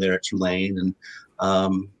run over there at Tulane.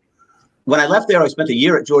 And, when I left there, I spent a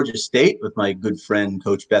year at Georgia State with my good friend,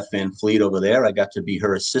 Coach Beth Van Fleet over there. I got to be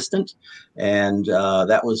her assistant, and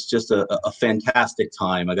that was just a fantastic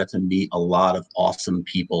time. I got to meet a lot of awesome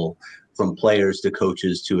people, from players to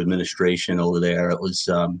coaches to administration over there. It was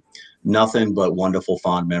nothing but wonderful,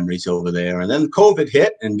 fond memories over there. And then COVID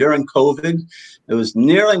hit, and during COVID, it was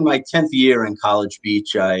nearing my 10th year in College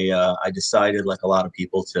Beach. I decided, like a lot of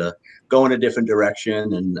people, to go in a different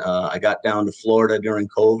direction, and I got down to Florida during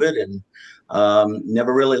COVID and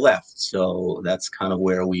never really left. So that's kind of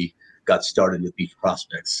where we got started with Beach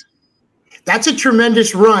Prospects. That's a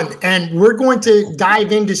tremendous run, and we're going to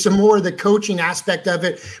dive into some more of the coaching aspect of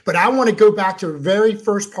it, but I want to go back to the very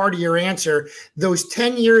first part of your answer, those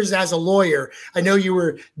 10 years as a lawyer. I know you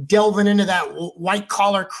were delving into that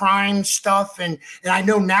white-collar crime stuff, and I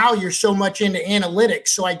know now you're so much into analytics,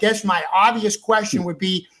 so I guess my obvious question would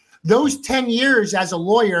be, those 10 years as a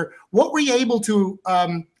lawyer, what were you able to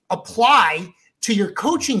apply to your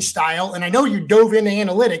coaching style? And I know you dove into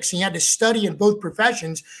analytics and you had to study in both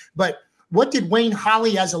professions, but what did Wayne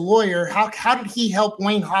Holly as a lawyer, how did he help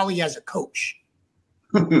Wayne Holly as a coach?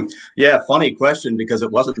 Yeah, funny question, because it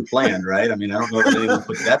wasn't planned, right? I mean, I don't know if anyone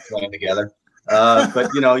put that plan together.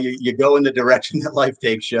 But, you go in the direction that life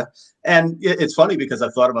takes you. And it's funny because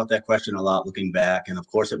I've thought about that question a lot looking back. And of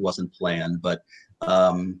course, it wasn't planned. But,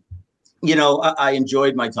 I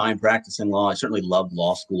enjoyed my time practicing law. I certainly loved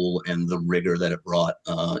law school and the rigor that it brought,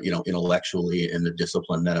 intellectually, and the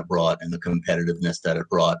discipline that it brought and the competitiveness that it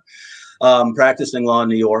brought. Practicing law in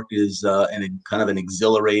New York is kind of an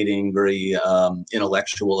exhilarating, very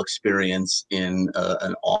intellectual experience in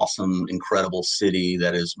an awesome, incredible city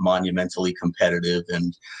that is monumentally competitive.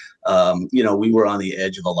 And, we were on the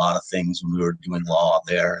edge of a lot of things when we were doing law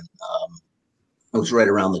there. And it was right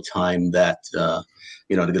around the time that, to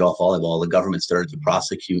get off volleyball, the government started to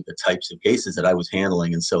prosecute the types of cases that I was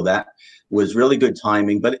handling. And so that was really good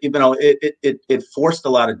timing. But, it forced a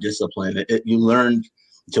lot of discipline. You learned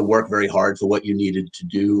to work very hard for what you needed to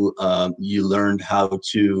do. You learned how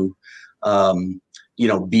to,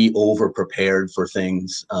 be over prepared for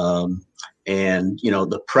things. And,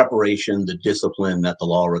 the preparation, the discipline that the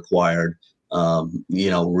law required,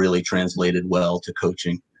 really translated well to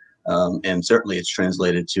coaching. And certainly it's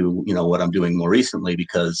translated to, what I'm doing more recently,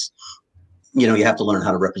 because you have to learn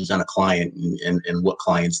how to represent a client and what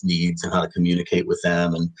clients' needs and how to communicate with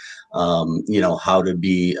them, and how to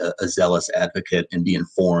be a zealous advocate and be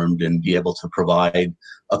informed and be able to provide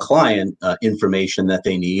a client information that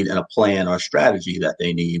they need and a plan or strategy that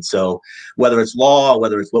they need. So whether it's law,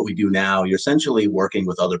 whether it's what we do now, you're essentially working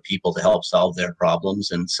with other people to help solve their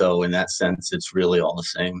problems. And so in that sense, it's really all the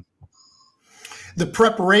same. The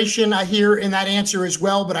preparation I hear in that answer as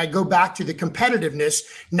well, but I go back to the competitiveness.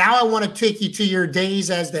 Now I want to take you to your days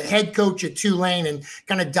as the head coach at Tulane and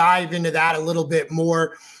kind of dive into that a little bit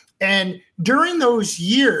more. And during those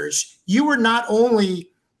years, you were not only,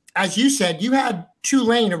 as you said, you had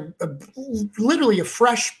Tulane, literally a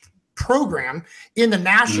fresh program in the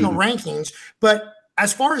national rankings, but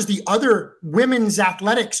as far as the other women's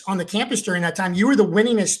athletics on the campus during that time, you were the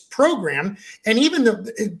winningest program. And even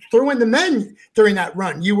throw in the men during that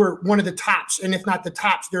run, you were one of the tops, and if not the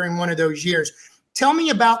tops during one of those years. Tell me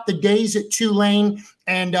about the days at Tulane.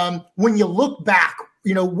 And when you look back,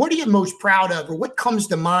 what are you most proud of, or what comes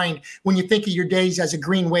to mind when you think of your days as a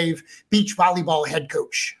Green Wave beach volleyball head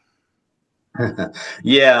coach?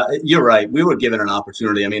 Yeah, you're right. We were given an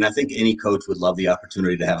opportunity. I mean, I think any coach would love the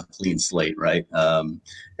opportunity to have a clean slate, right?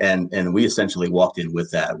 And we essentially walked in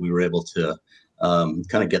with that. We were able to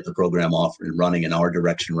kind of get the program off and running in our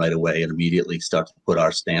direction right away and immediately start to put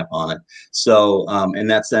our stamp on it. So in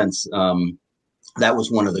that sense, that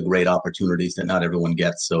was one of the great opportunities that not everyone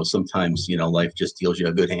gets. So sometimes, life just deals you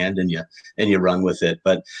a good hand and you run with it.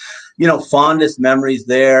 But, fondest memories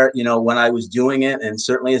there, when I was doing it, and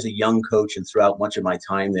certainly as a young coach and throughout much of my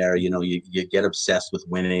time there, you get obsessed with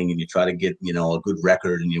winning and you try to get, a good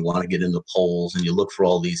record, and you want to get in the polls and you look for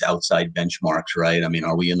all these outside benchmarks, right? I mean,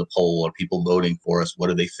 are we in the poll? Are people voting for us? What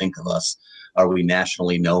do they think of us? Are we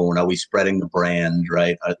nationally known? Are we spreading the brand,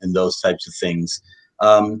 right? And those types of things.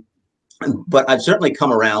 But I've certainly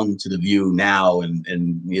come around to the view now, and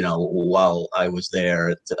while I was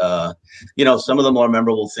there, some of the more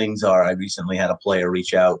memorable things are, I recently had a player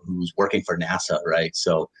reach out who's working for NASA, right?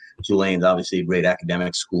 So Tulane's obviously a great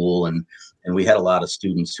academic school, and we had a lot of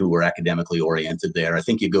students who were academically oriented there. I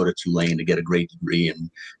think you go to Tulane to get a great degree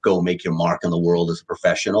and go make your mark in the world as a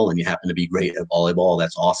professional, and you happen to be great at volleyball.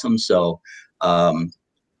 That's awesome. So, I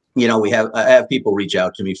have people reach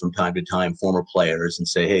out to me from time to time, former players, and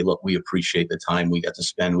say, hey, look, we appreciate the time we got to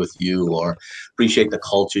spend with you, or appreciate the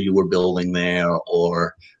culture you were building there,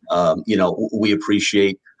 or, we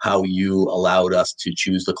appreciate how you allowed us to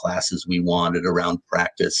choose the classes we wanted around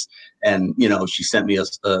practice. And, she sent me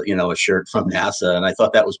a shirt from NASA, and I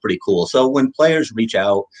thought that was pretty cool. So when players reach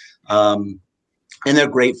out, and they're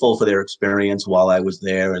grateful for their experience while I was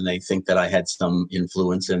there, and they think that I had some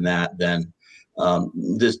influence in that, then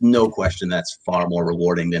there's no question that's far more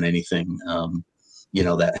rewarding than anything,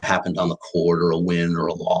 that happened on the court, or a win or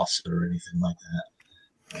a loss or anything like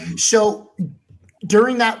that. So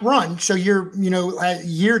during that run, so you're,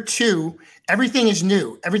 year two, everything is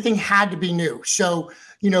new. Everything had to be new. So,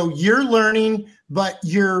 you're learning, but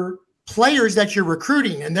your players that you're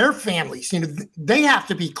recruiting and their families, they have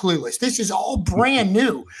to be clueless. This is all brand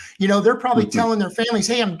new. They're probably telling their families,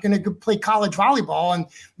 hey, I'm going to go play college volleyball, and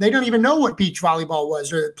they don't even know what beach volleyball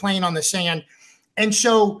was, or playing on the sand. And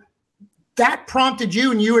so that prompted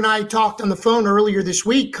you, and you and I talked on the phone earlier this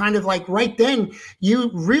week, kind of like right then you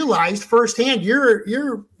realized firsthand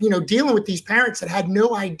you're dealing with these parents that had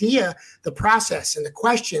no idea the process and the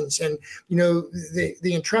questions and,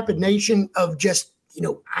 the intrepidation of just,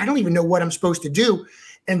 I don't even know what I'm supposed to do.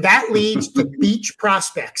 And that leads to Beach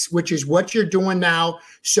Prospects, which is what you're doing now.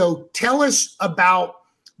 So tell us about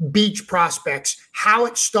Beach Prospects, how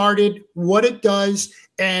it started, what it does,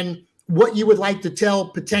 and what you would like to tell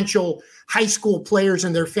potential high school players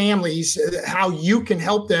and their families, how you can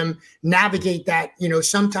help them navigate that,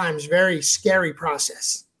 sometimes very scary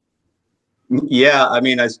process. Yeah, I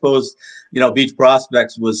mean, I suppose, Beach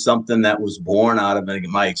Prospects was something that was born out of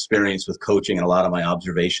my experience with coaching and a lot of my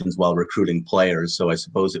observations while recruiting players. So I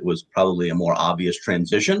suppose it was probably a more obvious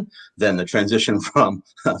transition than the transition from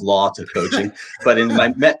law to coaching. But in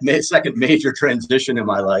my second major transition in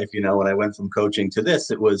my life, when I went from coaching to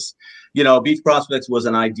this, it was, Beach Prospects was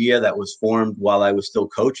an idea that was formed while I was still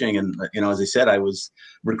coaching. And, as I said, I was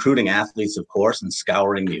recruiting athletes, of course, and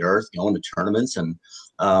scouring the earth, going to tournaments. And,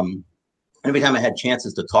 every time I had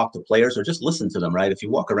chances to talk to players or just listen to them, right? If you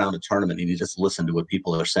walk around a tournament and you just listen to what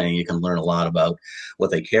people are saying, you can learn a lot about what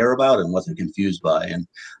they care about and what they're confused by. And,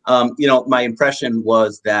 my impression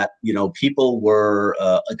was that, people were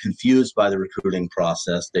confused by the recruiting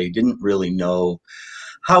process. They didn't really know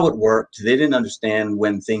how it worked. They didn't understand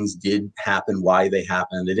when things did happen, why they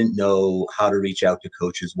happened. They didn't know how to reach out to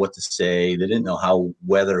coaches, what to say. They didn't know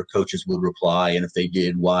whether coaches would reply, and if they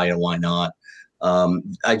did, why or why not.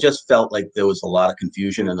 I just felt like there was a lot of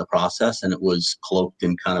confusion in the process, and it was cloaked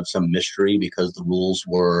in kind of some mystery because the rules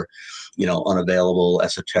were, unavailable,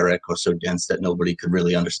 esoteric, or so dense that nobody could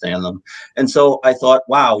really understand them. And so I thought,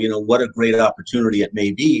 wow, what a great opportunity it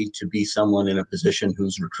may be to be someone in a position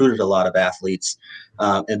who's recruited a lot of athletes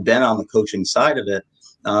and been on the coaching side of it.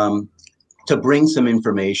 To bring some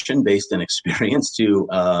information based on experience to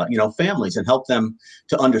families and help them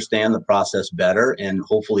to understand the process better, and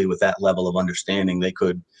hopefully with that level of understanding they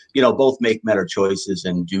could both make better choices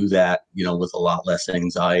and do that with a lot less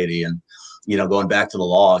anxiety. And going back to the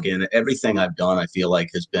law again, everything I've done I feel like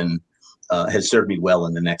has served me well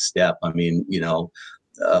in the next step. I mean,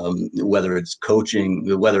 whether it's coaching,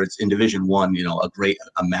 whether it's in Division I,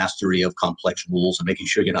 a mastery of complex rules and making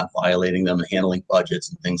sure you're not violating them and handling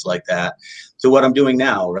budgets and things like that. So what I'm doing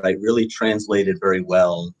now, right, really translated very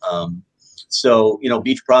well. So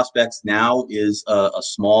Beach Prospects now is a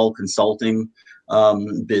small consulting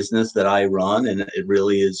business that I run, and it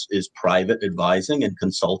really is private advising and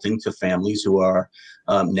consulting to families who are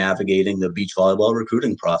navigating the beach volleyball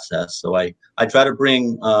recruiting process. So I try to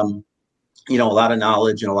bring a lot of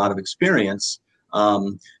knowledge and a lot of experience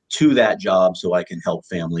to that job so I can help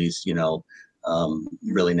families,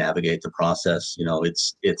 really navigate the process.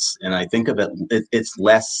 And I think of it's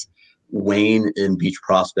less Wayne in Beach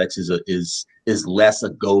Prospects is less a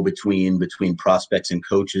go-between between prospects and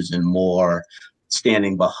coaches and more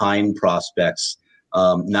standing behind prospects.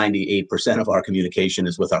 98% of our communication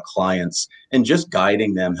is with our clients and just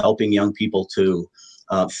guiding them, helping young people to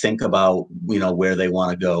think about, where they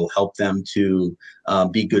want to go, help them to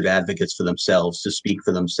be good advocates for themselves, to speak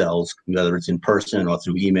for themselves, whether it's in person or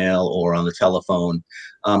through email or on the telephone,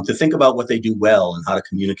 to think about what they do well and how to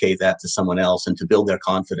communicate that to someone else and to build their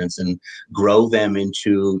confidence and grow them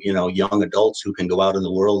into, young adults who can go out in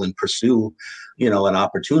the world and pursue, an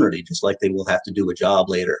opportunity, just like they will have to do a job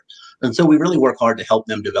later. And so we really work hard to help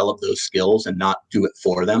them develop those skills and not do it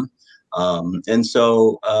for them. And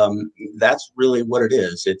so that's really what it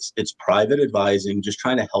is. It's private advising, just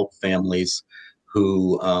trying to help families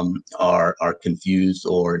who are confused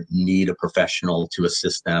or need a professional to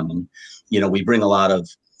assist them. And, we bring a lot of,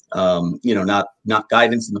 not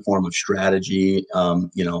guidance in the form of strategy,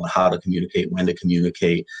 how to communicate, when to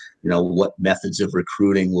communicate, what methods of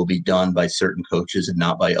recruiting will be done by certain coaches and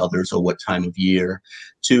not by others, or what time of year,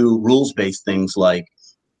 to rules-based things like,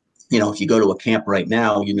 if you go to a camp right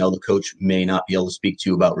now, the coach may not be able to speak to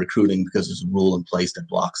you about recruiting because there's a rule in place that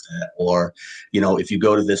blocks that. Or, if you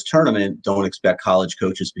go to this tournament, don't expect college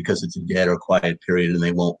coaches because it's a dead or quiet period and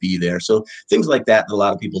they won't be there. So things like that a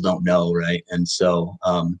lot of people don't know, right? And so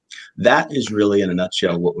that is really, in a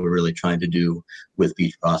nutshell, what we're really trying to do with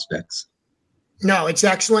Beach Prospects. No, it's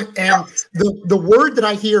excellent. And the word that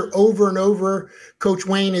I hear over and over, Coach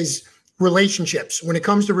Wayne, is relationships. When it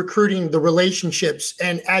comes to recruiting, the relationships,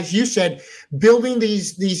 and as you said, building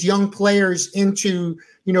these young players into,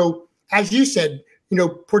 as you said,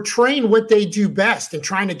 portraying what they do best and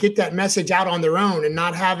trying to get that message out on their own and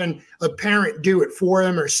not having a parent do it for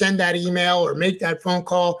them or send that email or make that phone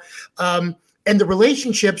call. And the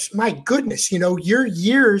relationships, my goodness, your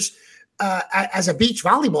years as a beach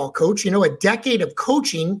volleyball coach, a decade of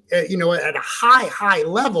coaching, at a high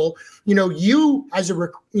level, you as you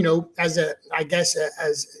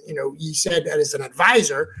said, as an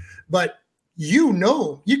advisor, but you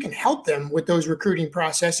can help them with those recruiting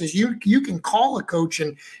processes. You can call a coach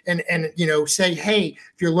and say, hey,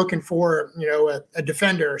 if you're looking for, a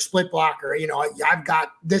defender or split blocker, I've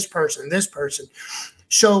got this person.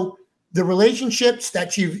 So the relationships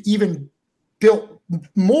that you've even built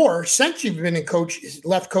more since you've been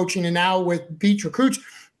left coaching and now with Beach Recruits,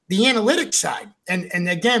 the analytics side. And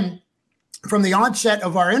again, from the onset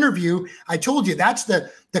of our interview, I told you that's the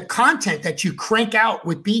content that you crank out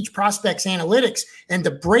with Beach Prospects Analytics and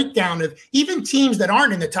the breakdown of even teams that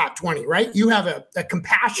aren't in the top 20, right? You have a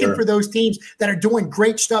compassion for those teams that are doing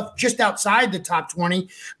great stuff just outside the top 20.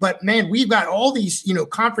 But man, we've got all these,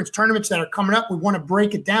 conference tournaments that are coming up. We want to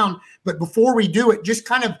break it down. But before we do it, just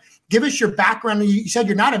kind of give us your background. You said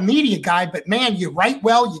you're not a media guy, but man, you write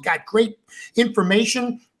well. You got great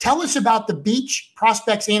information. Tell us about the Beach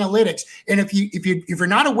Prospects Analytics. And if you're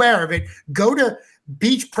not aware of it, go to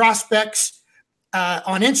Beach Prospects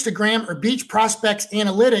on Instagram or Beach Prospects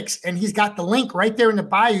Analytics, and he's got the link right there in the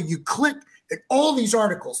bio. You click all these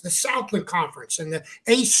articles, the Southland Conference and the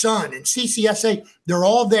ASUN and CCSA, they're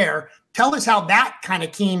all there. Tell us how that kind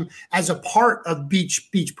of came as a part of Beach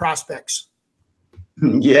Prospects.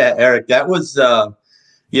 Yeah, Eric, that was,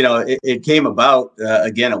 it came about,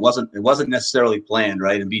 again, it wasn't necessarily planned,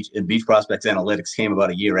 right? And Beach Prospects Analytics came about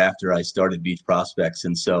a year after I started Beach Prospects.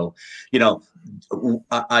 And so,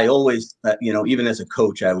 I always, even as a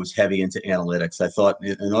coach, I was heavy into analytics. I thought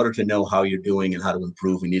in order to know how you're doing and how to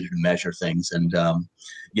improve, we needed to measure things. And,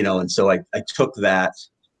 and so I took that,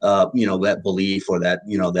 that belief or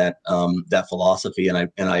that philosophy, and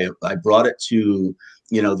I brought it to,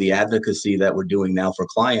 the advocacy that we're doing now for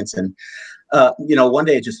clients. And, one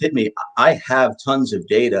day it just hit me. I have tons of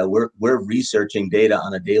data. We're researching data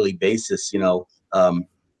on a daily basis,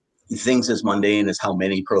 things as mundane as how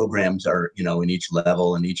many programs are, in each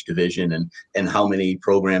level and each division, and how many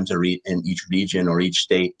programs are in each region or each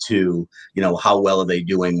state too, how well are they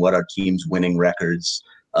doing? What are teams winning records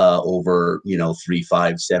over, 3,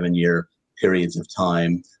 5, 7 year periods of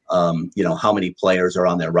time? How many players are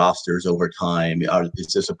on their rosters over time?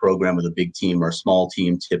 Is this a program with a big team or a small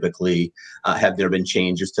team typically? Have there been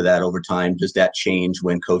changes to that over time? Does that change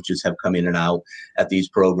when coaches have come in and out at these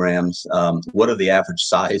programs? What are the average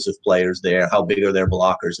size of players there? How big are their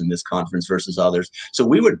blockers in this conference versus others? So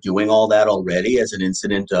we were doing all that already as an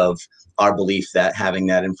incident of our belief that having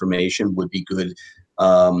that information would be good,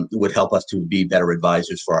 would help us to be better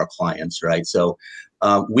advisors for our clients, right? So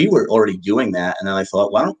we were already doing that, and then I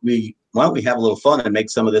thought, why don't we have a little fun and make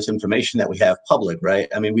some of this information that we have public, right?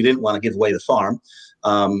 I mean, we didn't want to give away the farm,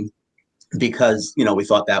 because we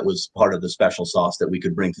thought that was part of the special sauce that we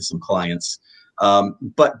could bring to some clients.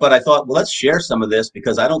 But I thought, well, let's share some of this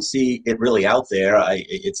because I don't see it really out there.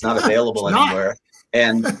 It's not available anywhere.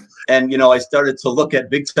 And I started to look at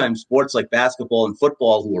big time sports like basketball and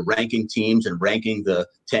football, who were ranking teams and ranking the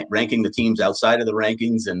teams outside of the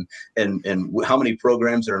rankings, and how many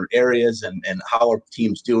programs are in areas, and how are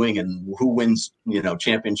teams doing, and who wins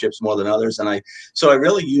championships more than others. And so I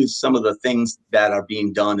really used some of the things that are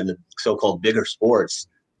being done in the so-called bigger sports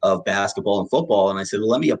of basketball and football. And I said, well,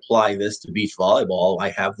 let me apply this to beach volleyball. I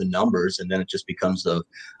have the numbers, and then it just becomes a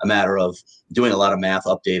matter of doing a lot of math,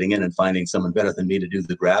 updating it, and finding someone better than me to do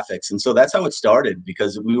the graphics. And so that's how it started,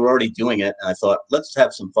 because we were already doing it. And I thought, let's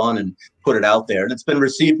have some fun and put it out there. And it's been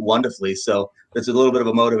received wonderfully. So it's a little bit of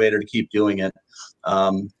a motivator to keep doing it.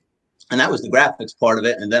 And that was the graphics part of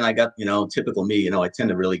it. And then I got, typical me, I tend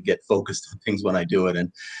to really get focused on things when I do it.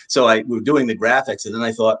 And so we were doing the graphics, and then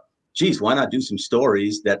I thought, geez, why not do some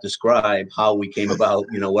stories that describe how we came about,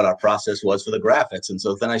 what our process was for the graphics. And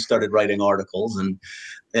so then I started writing articles, and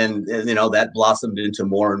that blossomed into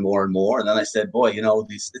more and more and more. And then I said, boy,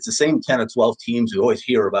 it's the same 10 or 12 teams we always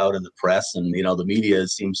hear about in the press. And, the media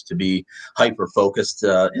seems to be hyper focused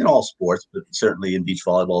in all sports, but certainly in beach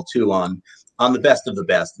volleyball too, on the best of the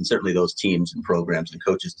best. And certainly those teams and programs and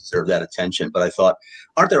coaches deserve that attention. But I thought,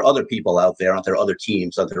 aren't there other people out there? Aren't there other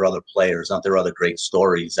teams? Aren't there other players? Aren't there other great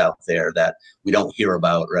stories out there that we don't hear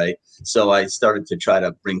about, right? So I started to try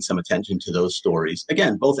to bring some attention to those stories.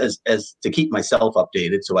 Again, both as to keep myself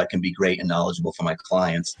updated so I can be great and knowledgeable for my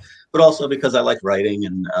clients, but also because I like writing,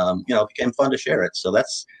 and, it became fun to share it. So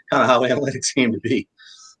that's kind of how analytics came to be.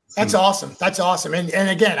 That's awesome. That's awesome. And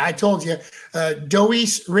again, I told you,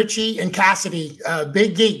 Dois, Richey, and Cassidy,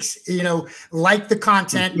 big geeks, like the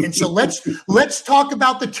content. And so let's talk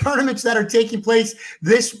about the tournaments that are taking place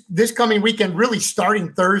this coming weekend, really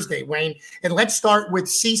starting Thursday, Wayne. And let's start with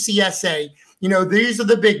CCSA. These are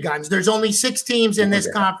the big guns. There's only 6 teams in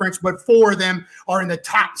this conference, but 4 of them are in the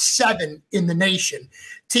top 7 in the nation.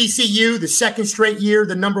 TCU, the second straight year,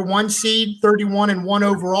 the number 1 seed, 31-1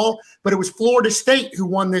 overall, but it was Florida State who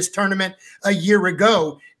won this tournament a year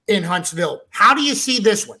ago in Huntsville. How do you see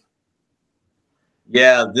this one?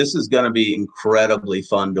 Yeah, this is going to be incredibly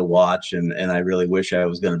fun to watch, and I really wish I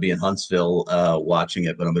was going to be in Huntsville watching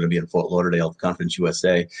it, but I'm going to be in Fort Lauderdale, Conference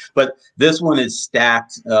USA. But this one is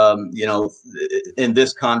stacked. In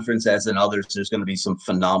this conference, as in others, there's going to be some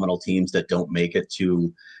phenomenal teams that don't make it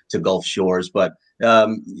to Gulf Shores. But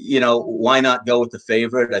why not go with the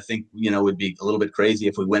favorite? I think it would be a little bit crazy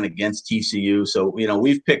if we went against TCU. So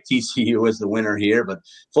we've picked TCU as the winner here, but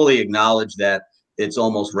fully acknowledge that it's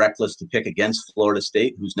almost reckless to pick against Florida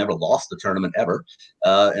State, who's never lost the tournament ever.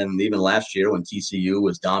 And even last year when TCU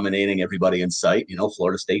was dominating everybody in sight,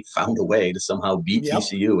 Florida State found a way to somehow beat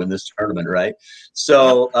TCU in this tournament, right?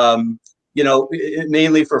 So,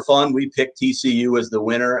 mainly for fun, we picked TCU as the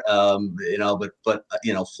winner, but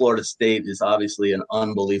Florida State is obviously an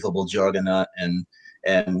unbelievable juggernaut. And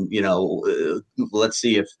let's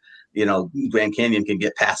see if, Grand Canyon can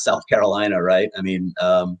get past South Carolina, right? I mean,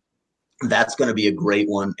 that's going to be a great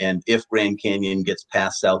one. And if Grand Canyon gets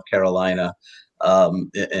past South Carolina,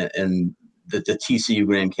 and the TCU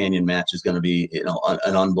Grand Canyon match is going to be, you know,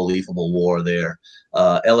 an unbelievable war there.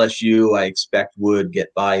 LSU, I expect, would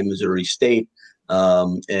get by Missouri State.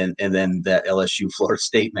 And then that LSU Florida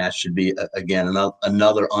State match should be again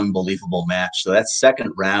another unbelievable match. So that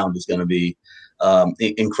second round is going to be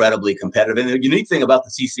incredibly competitive. And the unique thing about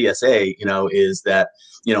the CCSA, you know, is that,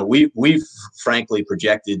 you know, we've frankly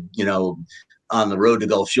projected, you know, on the road to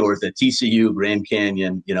Gulf Shores that TCU, Grand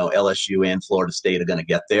Canyon, you know, LSU and Florida State are going to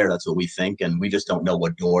get there. That's what we think, and we just don't know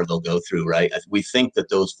what door they'll go through. Right? We think that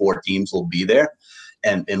those 4 teams will be there.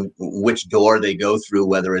 And which door they go through,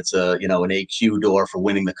 whether it's an AQ door for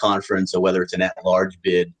winning the conference or whether it's an at-large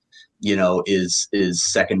bid, you know, is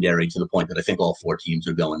secondary to the point that I think all 4 teams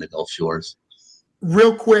are going to Gulf Shores.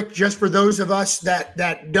 Real quick, just for those of us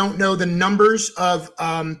that don't know the numbers of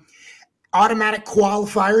automatic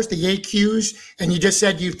qualifiers, the AQs, and you just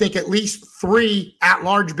said you think at least 3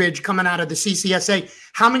 at-large bids coming out of the CCSA.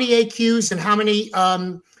 How many AQs and how many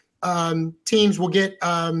teams will get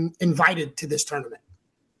invited to this tournament?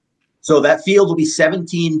 So that field will be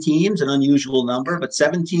 17 teams, an unusual number, but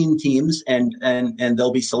 17 teams, and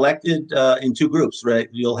they'll be selected in 2 groups, right?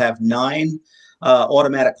 You'll have 9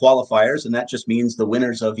 automatic qualifiers, and that just means the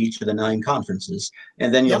winners of each of the 9 conferences.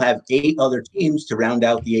 And then you'll have 8 other teams to round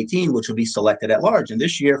out the 18, which will be selected at large. And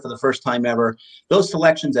this year, for the first time ever, those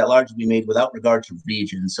selections at large will be made without regard to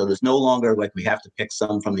region. So there's no longer like we have to pick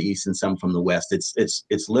some from the East and some from the West.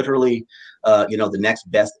 It's literally, you know, the next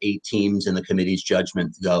best 8 teams in the committee's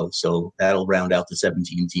judgment go. So that'll round out the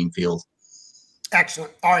 17-team field.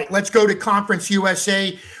 Excellent. All right, let's go to Conference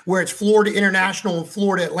USA, where it's Florida International and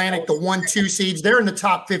Florida Atlantic, the 1-2 seeds. They're in the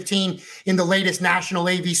top 15 in the latest national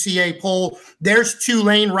AVCA poll. There's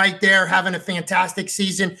Tulane right there having a fantastic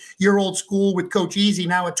season. Your old school with Coach Easy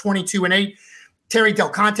now at 22-8. Terry Del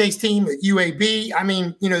Conte's team at UAB. I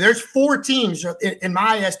mean, you know, there's 4 teams in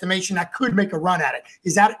my estimation that could make a run at it.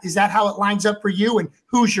 Is that how it lines up for you? And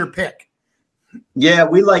who's your pick? Yeah,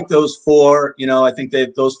 we like those 4. You know, I think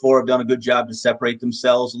those 4 have done a good job to separate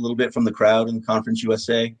themselves a little bit from the crowd in the Conference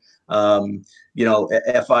USA. You know,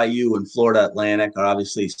 FIU and Florida Atlantic are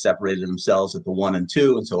obviously separated themselves at the 1 and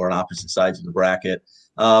 2, and so are on opposite sides of the bracket.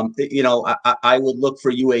 You know, I would look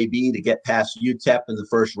for UAB to get past UTEP in the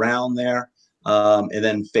first round there, and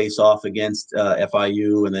then face off against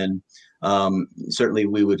FIU, and then certainly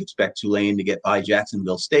we would expect Tulane to get by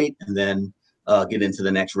Jacksonville State, and then get into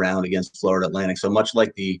the next round against Florida Atlantic. So much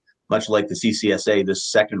like the CCSA, this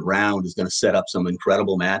second round is going to set up some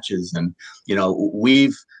incredible matches. And you know,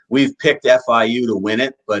 we've picked FIU to win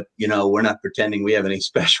it, but you know, we're not pretending we have any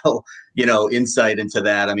special, you know, insight into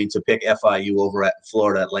that. I mean, to pick FIU over at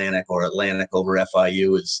Florida Atlantic or Atlantic over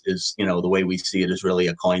FIU is you know, the way we see it is really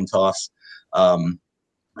a coin toss.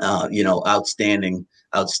 You know, outstanding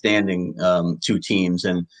 2 teams.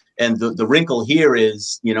 And the wrinkle here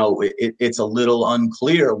is, you know, it's a little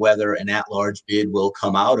unclear whether an at-large bid will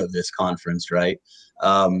come out of this conference, right?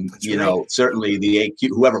 You know, certainly the AQ,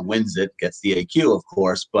 whoever wins it gets the AQ, of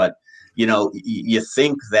course. But, you know, you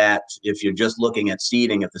think that if you're just looking at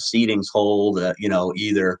seeding, if the seedings hold, you know,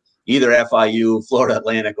 either FIU, Florida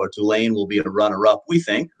Atlantic, or Tulane will be a runner-up, we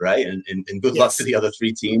think, right? And good luck to the other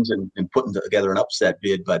 3 teams and putting together an upset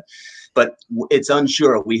bid. But it's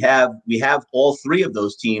unsure. We have all 3 of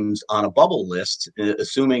those teams on a bubble list,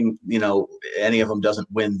 assuming, you know, any of them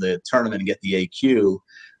doesn't win the tournament and get the AQ.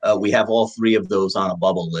 We have all 3 of those on a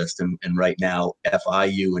bubble list, and right now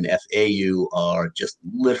FIU and FAU are just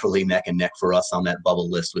literally neck and neck for us on that bubble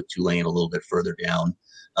list, with Tulane a little bit further down,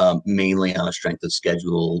 mainly on a strength of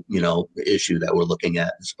schedule, you know, issue that we're looking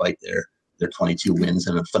at, despite their 22 wins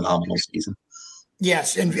and a phenomenal season.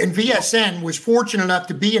 Yes, and VSN was fortunate enough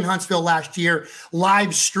to be in Huntsville last year,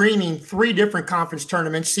 live streaming 3 different conference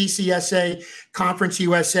tournaments, CCSA, Conference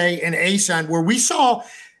USA, and ASUN, where we saw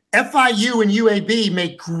FIU and UAB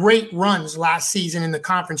make great runs last season in the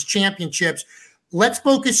conference championships. Let's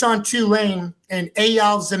focus on Tulane and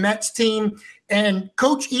Eyal Zemet's team. And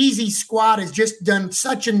Coach Easy's squad has just done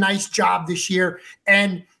such a nice job this year,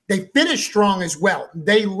 and they finished strong as well.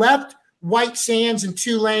 They left White Sands and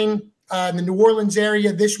Tulane in the New Orleans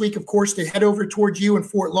area this week, of course, to head over towards you in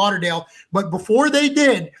Fort Lauderdale. But before they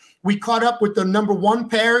did, we caught up with the number 1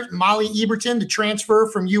 pair, Molly Eberton, the transfer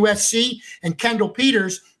from USC, and Kendall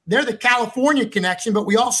Peters. They're the California connection, but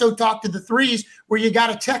we also talked to the 3s, where you got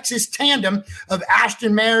a Texas tandem of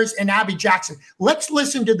Ashton Mayers and Abby Jackson. Let's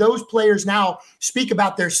listen to those players now speak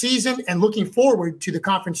about their season and looking forward to the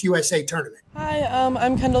Conference USA tournament. Hi,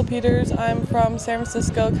 I'm Kendall Peters. I'm from San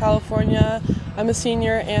Francisco, California. I'm a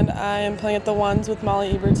senior, and I am playing at the ones with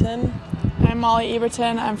Molly Eberton. I'm Molly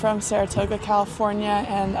Eberton. I'm from Saratoga, California,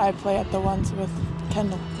 and I play at the ones with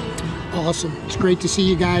Kendall. Awesome. It's great to see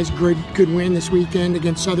you guys. Good win this weekend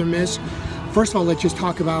against Southern Miss. First of all, let's just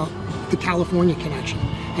talk about the California connection.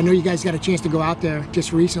 I know you guys got a chance to go out there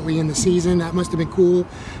just recently in the season. That must have been cool.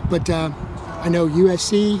 But I know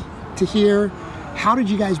USC to here. How did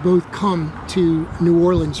you guys both come to New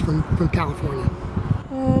Orleans from California?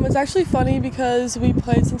 It's actually funny because we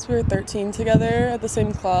played since we were 13 together at the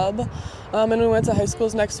same club, and we went to high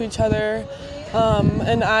schools next to each other.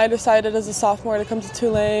 And I decided as a sophomore to come to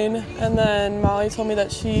Tulane, and then Molly told me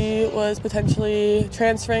that she was potentially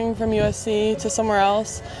transferring from USC to somewhere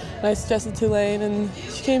else, and I suggested Tulane, and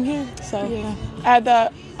she came here. So yeah. I had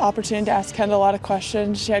the opportunity to ask Kendall a lot of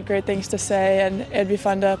questions. She had great things to say, and it'd be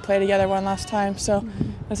fun to play together one last time, so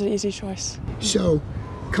it was an easy choice. So,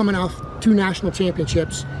 coming off 2 national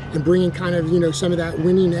championships and bringing kind of, some of that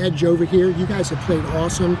winning edge over here, you guys have played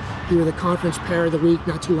awesome. You were the conference pair of the week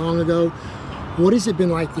not too long ago. What has it been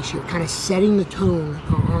like this year, kind of setting the tone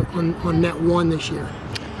on Net 1 this year?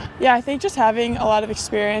 Yeah, I think just having a lot of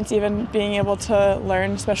experience, even being able to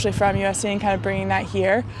learn, especially from USC, and kind of bringing that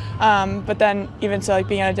here. But then even so,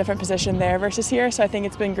 being in a different position there versus here. So I think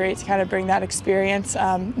it's been great to kind of bring that experience,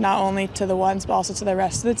 not only to the ones, but also to the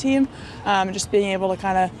rest of the team. Just being able to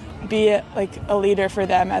kind of be a leader for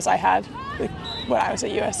them as I had when I was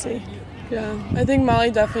at USC. Yeah, I think Molly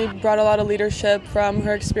definitely brought a lot of leadership from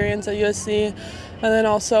her experience at USC, and then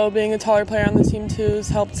also being a taller player on the team too has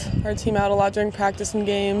helped our team out a lot during practice and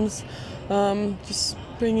games. Just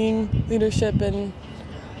bringing leadership and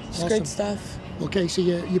just great stuff. Okay, so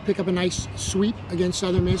you pick up a nice sweep against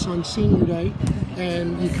Southern Miss on Senior Day,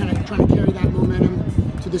 and you kind of trying to carry that momentum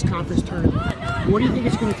to this conference tournament. What do you think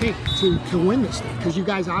it's going to take to win this thing? Because you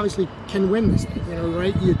guys obviously can win this thing,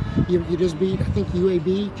 right? You just beat, I think,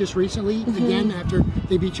 UAB just recently, again, after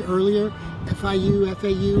they beat you earlier. FIU,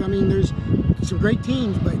 FAU, I mean, there's some great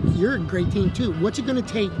teams, but you're a great team too. What's it going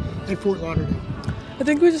to take at Fort Lauderdale? I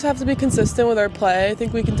think we just have to be consistent with our play. I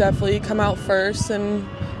think we can definitely come out first and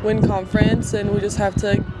win conference, and we just have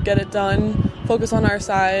to get it done, focus on our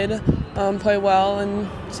side, play well, and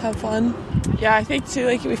just have fun. Yeah, I think too,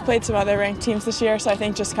 we've played some other ranked teams this year, so I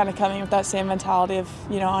think just kind of coming with that same mentality of,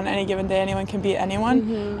 on any given day, anyone can beat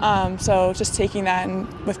anyone. So just taking that and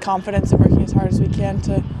with confidence and working as hard as we can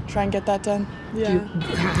to try and get that done. Yeah.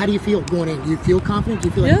 How do you feel going in? Do you feel confident? Do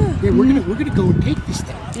you feel like, we're gonna go and take this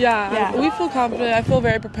thing? Yeah, we feel confident. I feel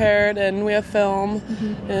very prepared, and we have film,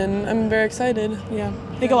 and I'm very excited. Yeah,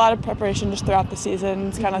 I think a lot of preparation just throughout the season.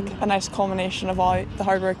 It's kind of a nice culmination of all the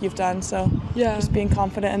hard work you've done. So just being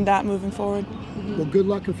confident in that moving forward. Well, good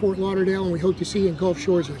luck in Fort Lauderdale, and we hope to see you in Gulf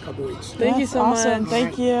Shores in a couple weeks. Thank you so much.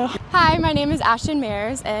 Thank you. Hi, my name is Ashton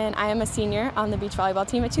Mayers, and I am a senior on the beach volleyball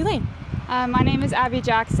team at Tulane. My name is Abby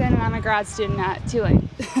Jackson, and I'm a grad student at Tulane.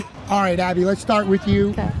 All right, Abby, let's start with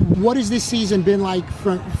you. Okay. What has this season been like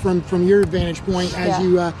from your vantage point as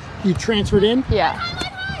you transferred in? So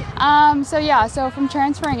from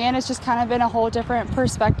transferring in, it's just kind of been a whole different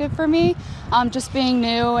perspective for me. Just being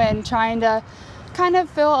new and trying to kind of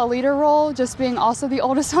fill a leader role, just being also the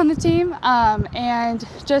oldest on the team, and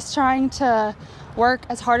just trying to work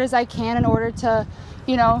as hard as I can in order to,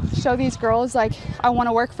 show these girls I want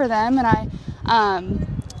to work for them, and I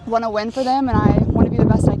want to win for them, and I want to be the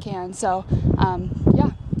best I can. So,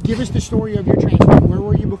 Give us the story of your transfer. Where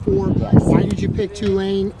were you before? Yes. Why did you pick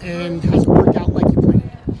Tulane, and has it worked out like you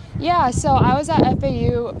planned? Yeah, so I was at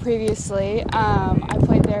FAU previously. I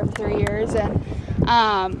played there for 3 years, and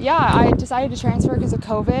I decided to transfer because of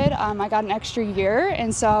COVID. I got an extra year,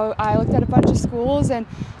 and so I looked at a bunch of schools, and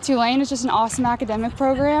Tulane is just an awesome academic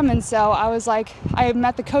program, and so I was like, I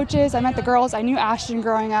met the coaches, I met the girls, I knew Ashton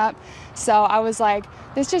growing up, so I was like,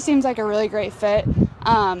 this just seems like a really great fit.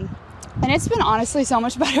 And it's been honestly so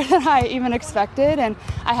much better than I even expected, and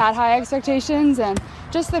I had high expectations, and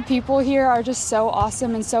just the people here are just so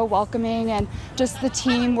awesome and so welcoming, and just the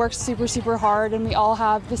team works super, super hard, and we all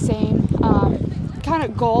have the same kind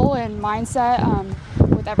of goal and mindset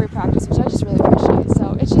with every practice, which I just really appreciate.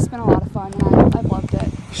 So it's just been a lot of fun, and I've loved it.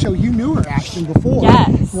 So you knew her, Ashton, before.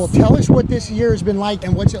 Yes. Well, tell us what this year has been like,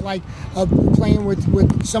 and what's it like playing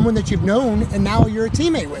with someone that you've known and now you're a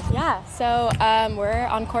teammate with. Yeah, so we're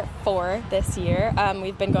on court 4 this year.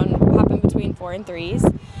 We've been hopping between 4 and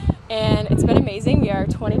 3s, and it's been amazing. We are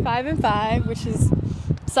 25-5, which is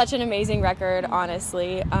such an amazing record,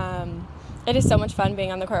 honestly. It is so much fun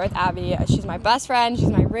being on the court with Abby. She's my best friend. She's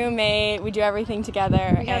my roommate. We do everything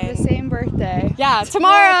together. We have the same birthday. Yeah,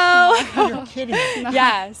 tomorrow. You're kidding me.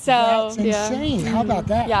 Yeah, so That's insane. How about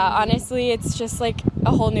that? Yeah, honestly, it's just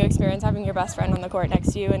a whole new experience having your best friend on the court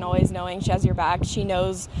next to you and always knowing she has your back. She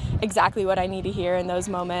knows exactly what I need to hear in those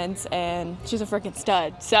moments, and she's a freaking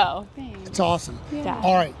stud. So it's awesome. Yeah.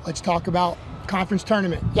 All right, let's talk about conference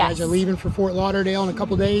tournament. You Yes. guys are leaving for Fort Lauderdale in a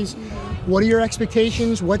couple days. What are your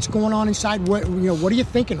expectations? What's going on inside? What are you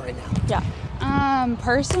thinking right now? Yeah.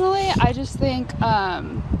 Personally, I just think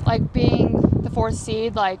like being the 4th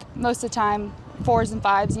seed, like most of the time 4s and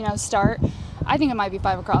 5s, start. I think it might be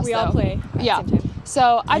 5 across. We though. all play at Yeah. the same time.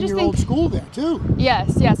 So I And just your think old school there too.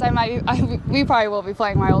 yes, we probably will be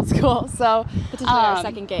playing my old school. So Potentially our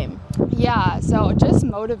second game. yeah, so just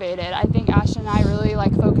motivated. I think Ashton and I really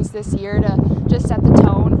focused this year to just set the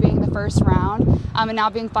tone, being the first round, and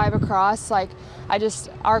now being 5 across.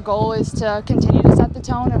 Our goal is to continue to set the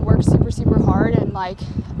tone and work super, super hard, and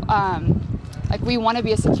we want to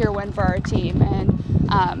be a secure win for our team. And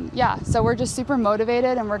so we're just super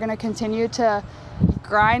motivated, and we're going to continue to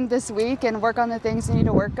grind this week and work on the things we need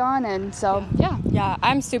to work on. And so, Yeah,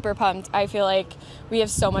 I'm super pumped. I feel like we have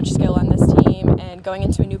so much skill on this team, and going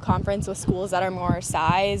into a new conference with schools that are more our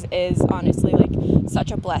size is honestly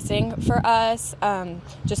such a blessing for us,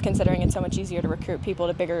 just considering it's so much easier to recruit people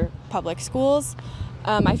to bigger public schools.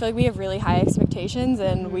 I feel like we have really high expectations,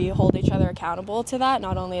 and we hold each other accountable to that,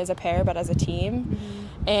 not only as a pair but as a team.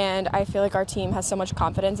 And I feel like our team has so much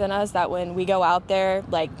confidence in us that when we go out there,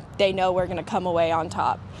 they know we're going to come away on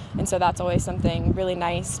top. And so that's always something really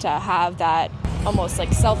nice to have, that almost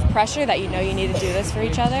self-pressure that you need to do this for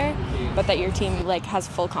each other, but that your team has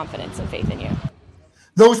full confidence and faith in you.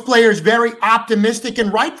 Those players very optimistic,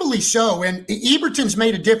 and rightfully so. And Eberton's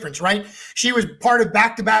made a difference, right? She was part of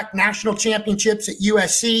back-to-back national championships at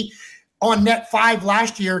USC, on net 5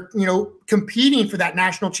 last year, competing for that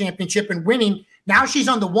national championship and winning. Now she's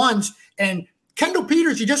on the ones, and Kendall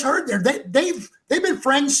Peters, you just heard there, they've been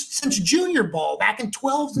friends since junior ball back in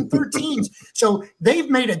 12s and 13s. So they've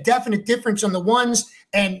made a definite difference on the ones.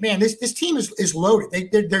 And man, this team is loaded.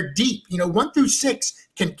 They're deep. 1 through 6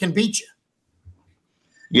 can beat you.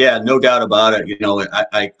 Yeah, no doubt about it.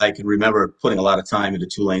 I can remember putting a lot of time into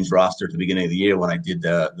Tulane's roster at the beginning of the year when I did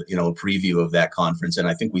a preview of that conference. And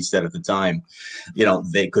I think we said at the time,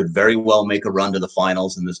 they could very well make a run to the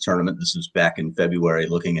finals in this tournament. This was back in February,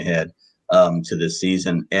 looking ahead to this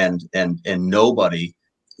season, and nobody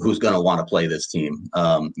who's going to want to play this team,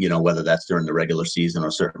 whether that's during the regular season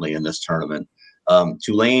or certainly in this tournament.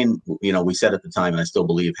 Tulane, we said at the time, and I still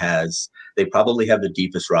believe they probably have the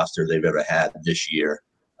deepest roster they've ever had this year.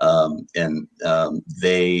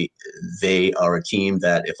 They are a team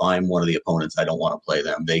that if I'm one of the opponents, I don't want to play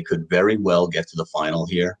them. They could very well get to the final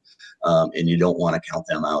here, and you don't want to count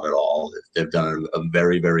them out at all. They've done a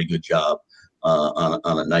very, very good job on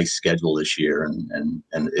a nice schedule this year, and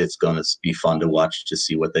it's going to be fun to watch to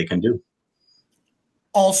see what they can do.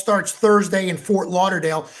 All starts Thursday in Fort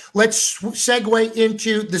Lauderdale. Let's segue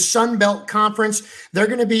into the Sun Belt Conference. They're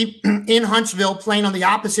going to be in Huntsville, playing on the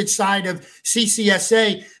opposite side of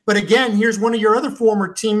CCSA. But again, here's one of your other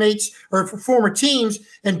former teammates or former teams,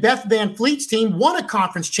 and Beth Van Fleet's team won a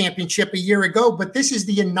conference championship a year ago. But this is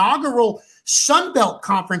the inaugural Sun Belt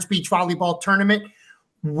Conference beach volleyball tournament.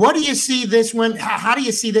 What do you see this one? How do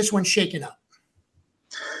you see this one shaking up?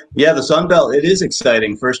 Yeah, the Sun Belt, it is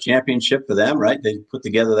exciting. First championship for them, right? They put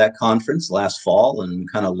together that conference last fall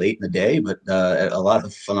and kind of late in the day, but a lot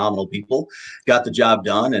of phenomenal people got the job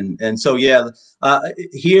done. And so,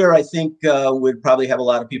 here I think we'd probably have a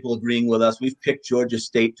lot of people agreeing with us. We've picked Georgia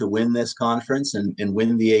State to win this conference and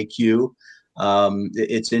win the AQ.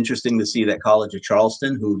 It's interesting to see that College of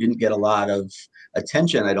Charleston, who didn't get a lot of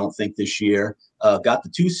attention, I don't think, this year, got the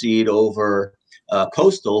 2 seed over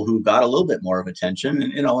Coastal, who got a little bit more of attention,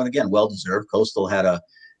 and and again, well deserved. Coastal had a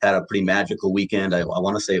pretty magical weekend. I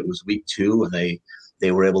want to say it was week 2, and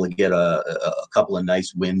they were able to get a couple of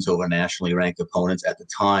nice wins over nationally ranked opponents at the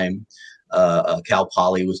time. Cal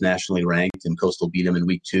Poly was nationally ranked, and Coastal beat them in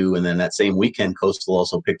week 2. And then that same weekend, Coastal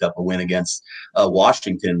also picked up a win against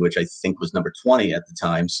Washington, which I think was number 20 at the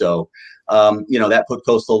time. So, that put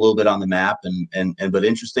Coastal a little bit on the map. But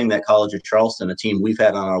interesting that College of Charleston, a team we've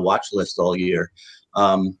had on our watch list all year,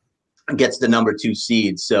 gets the number 2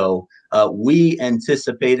 seed. So we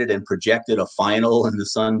anticipated and projected a final in the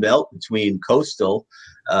Sun Belt between Coastal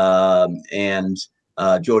and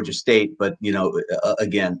Georgia State, but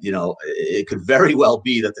again, it could very well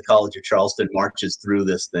be that the College of Charleston marches through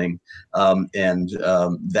this thing, and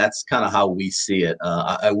that's kind of how we see it.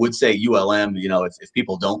 I would say ULM, if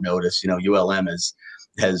people don't notice, ULM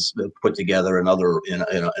has put together an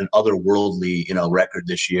otherworldly, record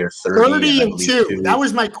this year. 30 That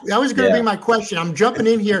was going to be my question. I'm jumping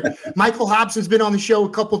in here. Michael Hobson's been on the show a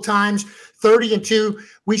couple times. 30-2.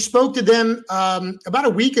 We spoke to them about a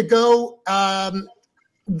week ago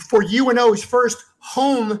for UNO's first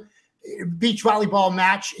home beach volleyball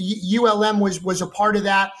match. ULM was a part of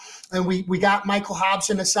that, and we got Michael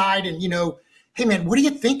Hobson aside, and hey man, what do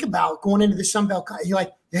you think about going into the Sun Belt? You're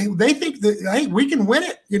like, hey, they think that, hey, we can win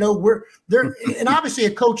it. We're there, and obviously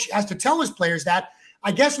a coach has to tell his players that.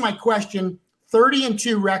 I guess my question: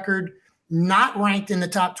 30-2 record, not ranked in the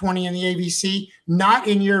top 20 in the AVC, not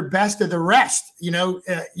in your best of the rest.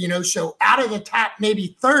 So out of the top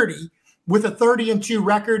maybe 30 with a 30-2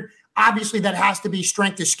 record, obviously that has to be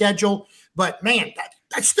strength of schedule. But man,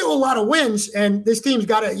 that's still a lot of wins, and this team's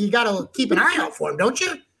got to keep an eye out for them, don't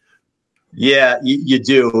you? Yeah, you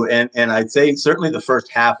do. And I'd say certainly the first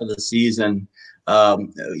half of the season,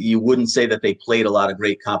 you wouldn't say that they played a lot of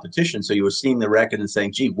great competition. So you were seeing the record and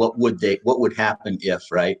saying, gee, what would happen if,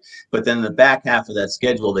 right? But then the back half of that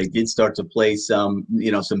schedule, they did start to play some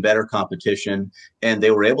better competition, and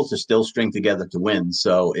they were able to still string together to win.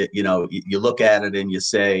 So, you look at it and you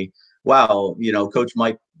say, wow, Coach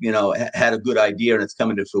Mike, had a good idea and it's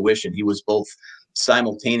coming to fruition. He was both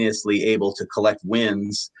simultaneously able to collect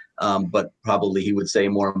wins, but probably he would say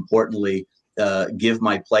more importantly, give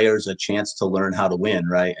my players a chance to learn how to win,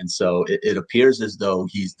 right? And so it appears as though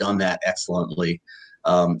he's done that excellently.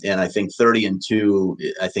 And I think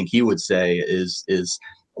 30-2, I think he would say is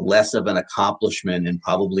less of an accomplishment and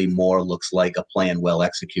probably more looks like a plan well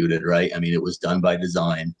executed, right? I mean, it was done by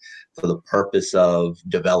design for the purpose of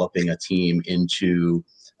developing a team into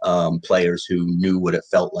players who knew what it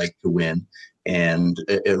felt like to win, and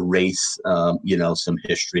erase, some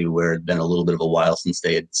history where it had been a little bit of a while since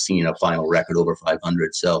they had seen a final record over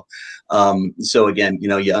 500. So again,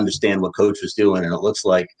 you understand what Coach was doing, and it looks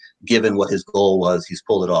like, given what his goal was, he's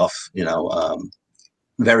pulled it off,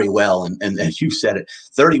 very well. And as you said it,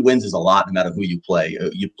 30 wins is a lot no matter who you play.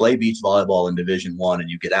 You play beach volleyball in Division I, and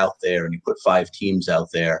you get out there and you put 5 teams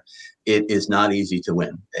out there. It is not easy to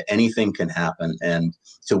win. Anything can happen, and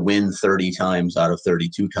to win 30 times out of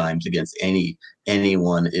 32 times against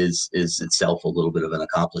anyone is itself a little bit of an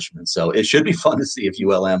accomplishment. So it should be fun to see if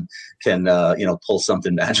ULM can pull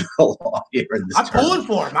something magical off here in this. I'm pulling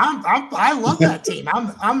for him. I love that team.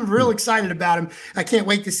 I'm real excited about him. I can't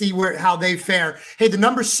wait to see how they fare. Hey, the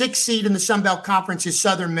number 6 seed in the Sun Belt Conference is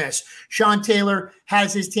Southern Miss. Sean Taylor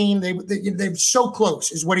has his team. They're so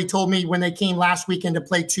close, is what he told me when they came last weekend to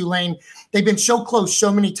play Tulane. They've been so close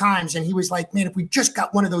so many times, and he was like, man, if we just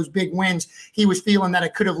got one of those big wins, he was feeling that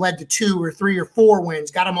it could have led to 2 or 3 or 4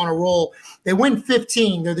 wins, got them on a roll. They win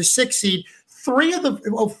 15. They're the 6th seed. 3 of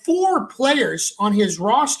the 4 players on his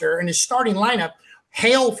roster and his starting lineup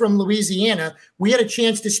hail from Louisiana. We had a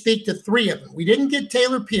chance to speak to 3 of them. We didn't get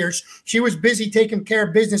Taylor Pierce. She was busy taking care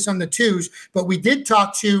of business on the 2s, but we did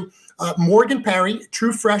talk to Morgan Perry,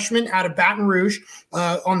 true freshman out of Baton Rouge,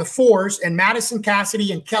 on the 4s, and Madison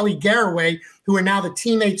Cassidy and Kelly Garraway, who are now the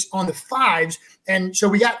teammates on the 5s. And so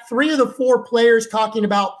we got 3 of the 4 players talking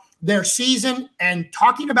about their season and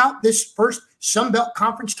talking about this first Sun Belt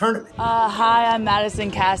Conference tournament. Hi, I'm Madison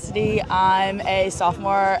Cassidy. I'm a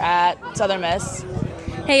sophomore at Southern Miss.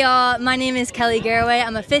 Hey y'all, my name is Kelly Garraway.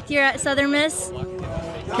 I'm a 5th year at Southern Miss.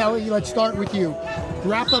 Kelly, let's start with you.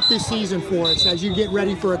 Wrap up this season for us as you get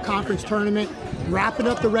ready for a conference tournament. Wrapping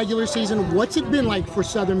up the regular season, what's it been like for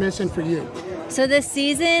Southern Miss and for you? So this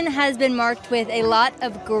season has been marked with a lot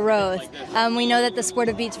of growth. We know that the sport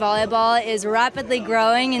of beach volleyball is rapidly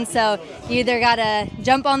growing, and so you either got to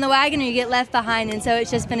jump on the wagon or you get left behind. And so it's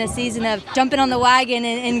just been a season of jumping on the wagon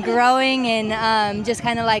and growing, and just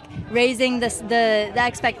kind of like raising the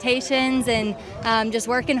expectations, and just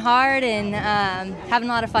working hard and having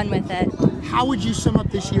a lot of fun with it. How would you sum up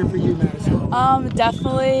this year for you, Madison?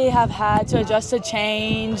 Definitely have had to adjust to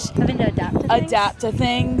change. Having to adapt to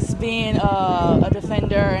things. Being a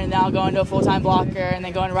defender and now going to a full-time blocker and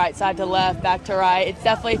then going right side to left, back to right. It's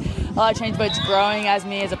definitely a lot of change, but it's growing as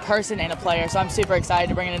me as a person and a player, so I'm super excited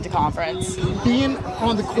to bring it into conference. Being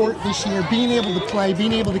on the court this year, being able to play,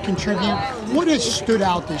 being able to contribute, what has stood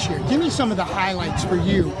out this year? Give me some of the highlights for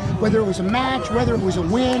you, whether it was a match, whether it was a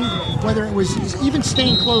win, whether it was even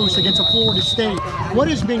staying close against a Florida State. What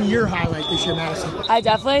has been your highlight this year, Madison? I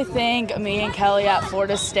definitely think me and Kelly at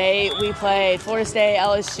Florida State, we played Florida State,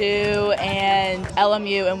 LSU, and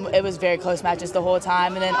LMU, and it was very close matches the whole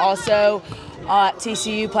time. And then also at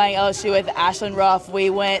TCU playing LSU with Ashland Ruff, we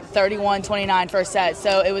went 31-29 first set.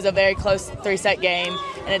 So it was a very close 3-set game,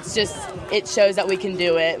 and it shows that we can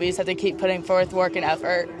do it. We just have to keep putting forth work and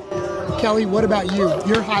effort. Kelly, what about you?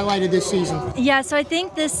 Your highlight of this season? Yeah, so I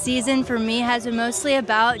think this season for me has been mostly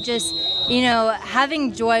about just,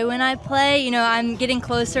 having joy when I play. I'm getting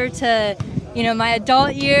closer to, my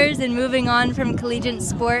adult years and moving on from collegiate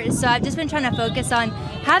sport. So I've just been trying to focus on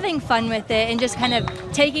having fun with it and just kind of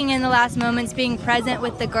taking in the last moments, being present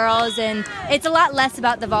with the girls. And it's a lot less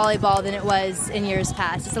about the volleyball than it was in years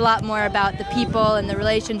past. It's a lot more about the people and the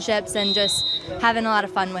relationships and just having a lot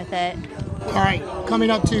of fun with it. All right, coming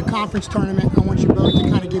up to conference tournament, I want you both to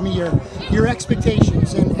kind of give me your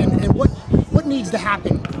expectations and what needs to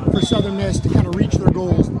happen for Southern Miss to kind of reach their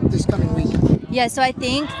goals this coming week. Yeah, so I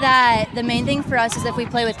think that the main thing for us is if we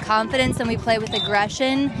play with confidence and we play with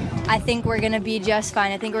aggression, I think we're going to be just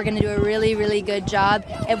fine. I think we're going to do a really, really good job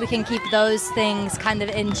if we can keep those things kind of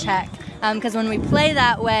in check. Because when we play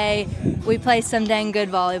that way, we play some dang good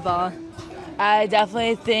volleyball. I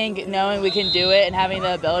definitely think knowing we can do it and having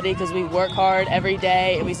the ability, because we work hard every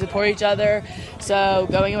day and we support each other. So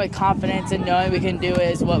going in with confidence and knowing we can do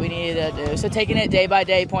it is what we needed to do. So taking it day by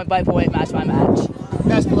day, point by point, match by match.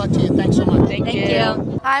 Best of luck to you. Thanks so much. Thank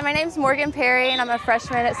you. Hi, my name's Morgan Perry, and I'm a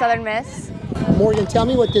freshman at Southern Miss. Morgan, tell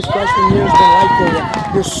me what this freshman year has been like for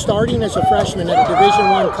you. You're starting as a freshman at a Division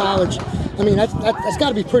I college. I mean, that's got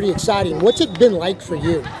to be pretty exciting. What's it been like for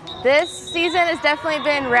you? This season has definitely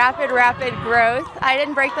been rapid growth. I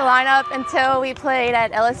didn't break the lineup until we played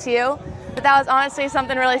at LSU, but that was honestly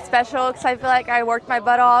something really special because I feel like I worked my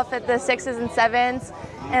butt off at the 6s and 7s,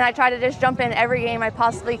 and I tried to just jump in every game I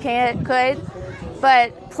possibly could.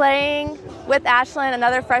 But playing with Ashlyn,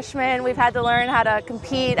 another freshman, we've had to learn how to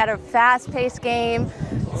compete at a fast-paced game,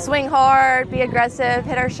 swing hard, be aggressive,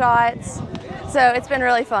 hit our shots. So it's been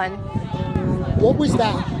really fun. What was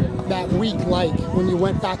that week like when you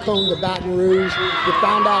went back home to Baton Rouge? You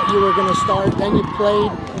found out you were going to start, then you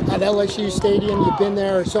played at LSU Stadium. You've been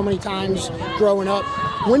there so many times growing up.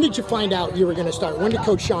 When did you find out you were going to start? When did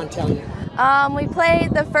Coach Sean tell you? We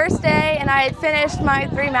played the first day, and I had finished my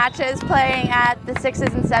 3 matches playing at the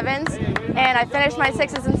 6s and 7s. And I finished my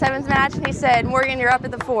 6s and 7s match, and he said, "Morgan, you're up at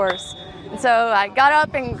the 4s." And so I got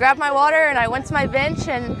up and grabbed my water, and I went to my bench,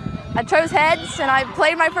 and I chose heads, and I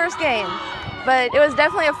played my first game. But it was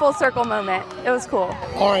definitely a full circle moment. It was cool.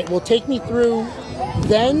 All right, well, take me through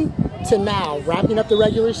then to now, wrapping up the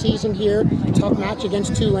regular season here. Tough match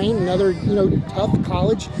against Tulane, another tough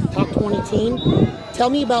college, top 20 team. Tell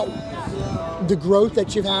me about the growth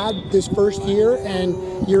that you've had this first year and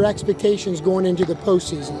your expectations going into the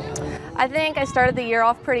postseason. I think I started the year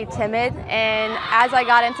off pretty timid, and as I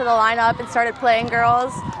got into the lineup and started playing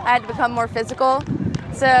girls, I had to become more physical.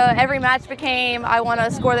 So every match became, I want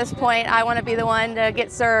to score this point, I want to be the one to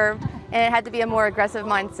get served, and it had to be a more aggressive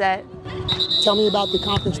mindset. Tell me about the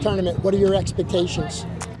conference tournament. What are your expectations?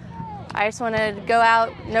 I just want to go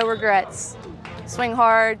out, no regrets, swing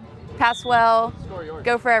hard, pass well,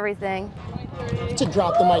 go for everything. It's a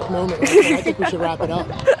drop the mic moment. I think we should wrap it up.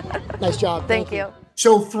 Nice job. Thank you.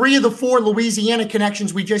 So 3 of the 4 Louisiana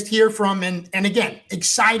connections we just hear from, and again,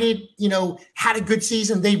 excited, had a good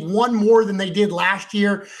season. They've won more than they did last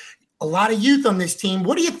year. A lot of youth on this team.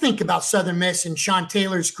 What do you think about Southern Miss and Sean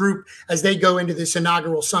Taylor's group as they go into this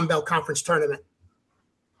inaugural Sun Belt Conference tournament?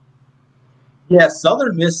 Yeah,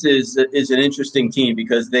 Southern Miss is an interesting team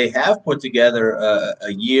because they have put together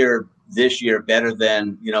a year this year better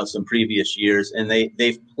than some previous years, and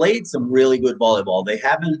they've played some really good volleyball. They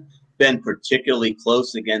haven't been particularly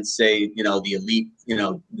close against, say, the elite,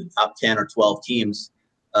 the top 10 or 12 teams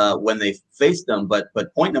when they faced them. But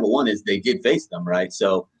point number one is they did face them, right?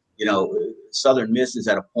 So, Southern Miss is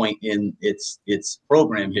at a point in its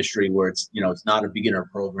program history where it's not a beginner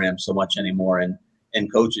program so much anymore,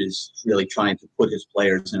 and coaches really trying to put his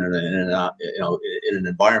players in an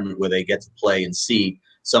environment where they get to play and see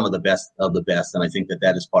some of the best of the best, and I think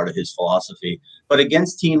that is part of his philosophy. But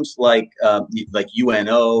against teams like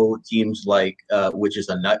UNO, teams like which is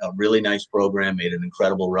a really nice program, made an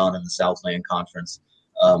incredible run in the Southland Conference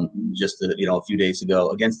just a few days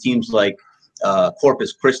ago. Against teams like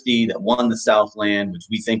Corpus Christi that won the Southland, which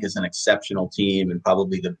we think is an exceptional team and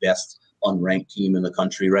probably the best unranked team in the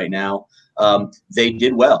country right now. They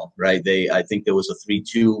did well, right? I think there was a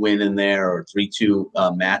 3-2 win in there, or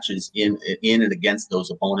 3-2 matches in and against those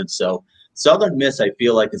opponents. So Southern Miss, I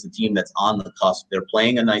feel like, is a team that's on the cusp. They're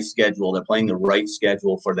playing a nice schedule. They're playing the right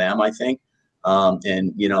schedule for them, I think.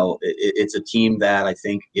 It's a team that I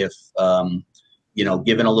think if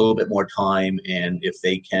given a little bit more time, and if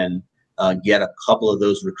they can get a couple of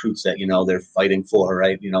those recruits that they're fighting for,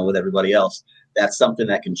 right? With everybody else, that's something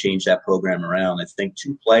that can change that program around. I think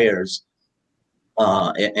 2 players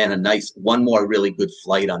and one more really good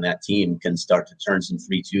flight on that team can start to turn some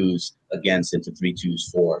 3-2s against into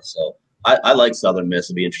 3-2s for. So I like Southern Miss.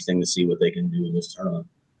 It'll be interesting to see what they can do in this tournament.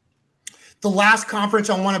 The last conference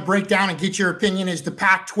I want to break down and get your opinion is the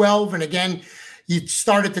Pac-12. And again, you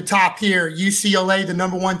start at the top here. UCLA, the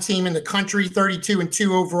 #1 team in the country,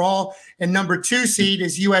 32-2 overall. And #2 seed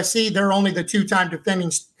is USC. They're only the 2-time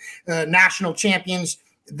defending national champions.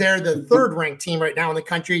 They're the 3rd-ranked team right now in the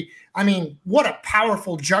country. I mean, what a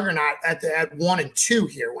powerful juggernaut at 1 and 2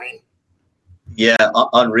 here, Wayne. Yeah,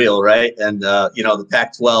 unreal, right? And the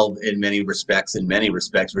Pac-12 in many respects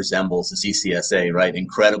resembles the CCSA, right?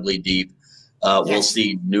 Incredibly deep. We'll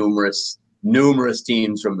see numerous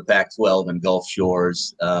teams from the Pac-12 and Gulf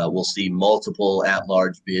Shores. We'll see multiple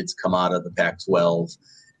at-large bids come out of the Pac-12,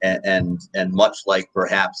 and much like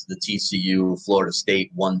perhaps the TCU Florida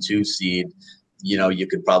State 1-2 seed, you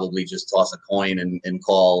could probably just toss a coin and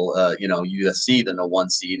call USC the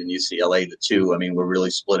 #1 seed and UCLA the 2. I mean, we're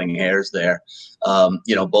really splitting hairs there.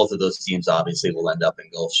 Both of those teams obviously will end up in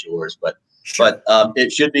Gulf Shores, but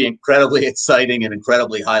it should be incredibly exciting and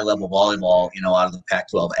incredibly high-level volleyball, out of the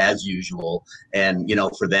Pac-12 as usual. And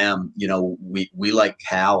for them, we like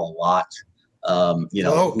Cal a lot.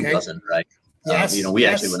 Who doesn't, right? Yes, we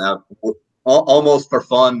actually went out almost for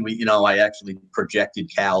fun. I actually projected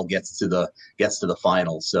Cal gets to the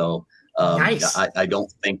final. So nice. I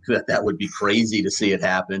don't think that would be crazy to see it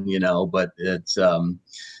happen, but it's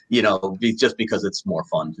just because it's more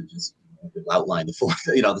fun to just outline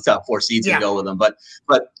the top 4 seeds and go with them. But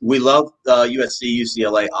we love USC,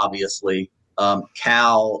 UCLA, obviously.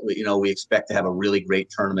 Cal, we expect to have a really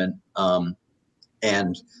great tournament.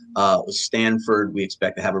 And Stanford, we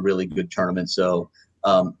expect to have a really good tournament. So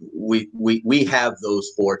we have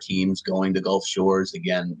those 4 teams going to Gulf Shores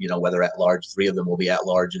again. Whether at large, 3 of them will be at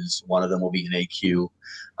larges, 1 of them will be an AQ.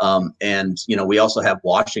 And we also have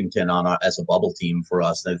Washington as a bubble team for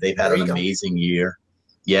us. They've had an amazing year.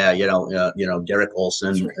 Yeah, Derek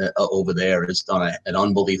Olson over there has done an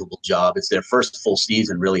unbelievable job. It's their first full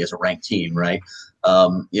season really as a ranked team, right?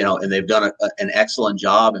 And they've done an excellent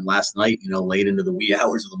job. And last night, late into the wee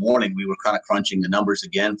hours of the morning, we were kind of crunching the numbers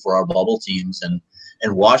again for our bubble teams, and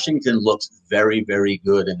Washington looks very, very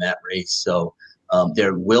good in that race. So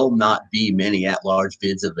there will not be many at-large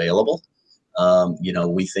bids available.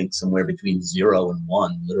 We think somewhere between 0 and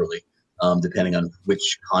 1, literally. Depending on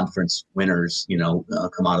which conference winners,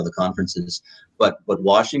 come out of the conferences. But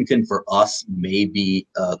Washington for us may be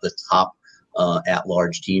the top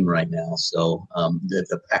at-large team right now. So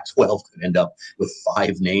the Pac-12 could end up with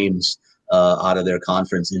 5 names out of their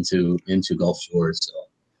conference into Gulf Shores.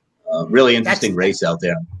 So really interesting race out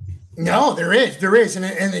there. No, there is.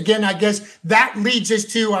 And again, I guess that leads us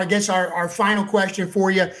to, our final question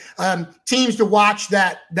for you. Teams to watch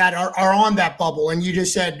that are on that bubble. And you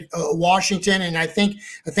just said Washington. And I think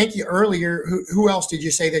you earlier, who else did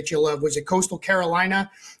you say that you love? Was it Coastal Carolina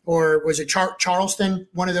or was it Charleston?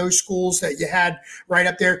 One of those schools that you had right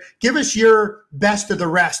up there. Give us your best of the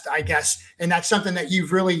rest, I guess. And that's something that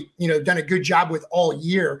you've really, done a good job with all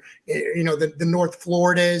year, the North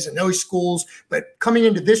Floridas and those schools. But coming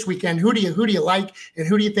into this weekend, who do you like, and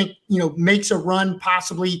who do you think, makes a run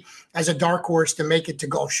possibly as a dark horse to make it to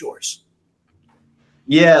Gulf Shores?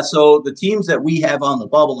 Yeah, so the teams that we have on the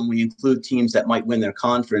bubble, and we include teams that might win their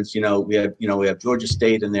conference, we have Georgia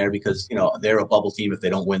State in there because, they're a bubble team if they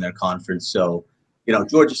don't win their conference. So,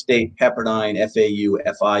 Georgia State, Pepperdine, FAU,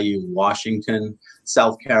 FIU, Washington,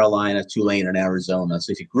 South Carolina, Tulane, and Arizona.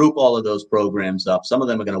 So if you group all of those programs up, some of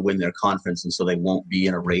them are going to win their conference, and so they won't be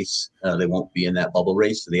in a race. They won't be in that bubble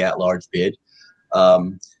race for the at-large bid.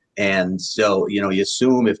 And so, you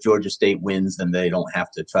assume if Georgia State wins, then they don't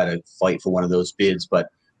have to try to fight for one of those bids. But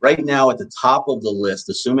right now at the top of the list,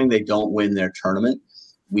 assuming they don't win their tournament,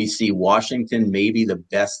 we see Washington maybe the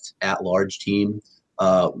best at-large team.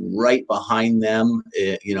 Right behind them,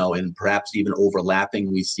 and perhaps even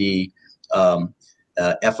overlapping, we see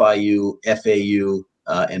FIU, FAU,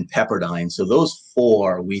 and Pepperdine. So those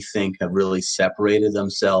 4, we think, have really separated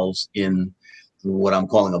themselves in what I'm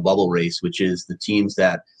calling a bubble race, which is the teams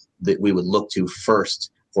that we would look to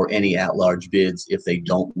first for any at-large bids if they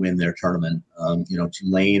don't win their tournament.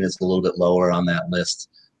 Tulane is a little bit lower on that list,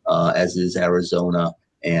 as is Arizona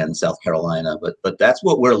and South Carolina. But that's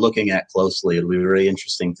what we're looking at closely. It'll be very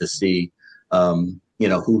interesting to see,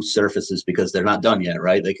 who surfaces, because they're not done yet,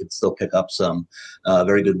 right? They could still pick up some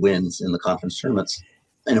very good wins in the conference tournaments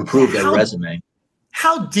and improve their resume.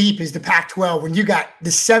 How deep is the Pac-12 when you got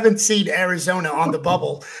the 7th seed Arizona on the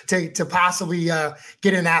bubble to possibly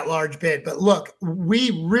get an at-large bid? But look,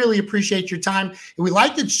 we really appreciate your time. And we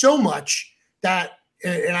liked it so much that,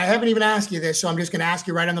 and I haven't even asked you this, so I'm just going to ask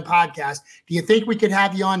you right on the podcast. Do you think we could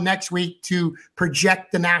have you on next week to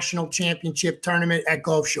project the national championship tournament at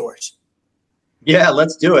Gulf Shores? Yeah,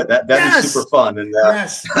 let's do it. That'd be super fun. And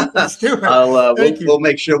yes, let's do it. We'll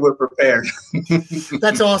make sure we're prepared.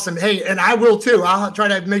 That's awesome. Hey, and I will too. I'll try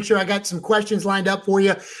to make sure I got some questions lined up for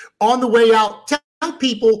you on the way out. Tell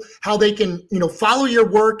people how they can, follow your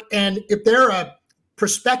work, and if they're a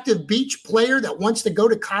prospective beach player that wants to go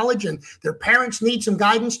to college and their parents need some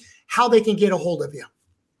guidance, how they can get a hold of you.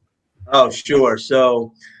 Oh, sure.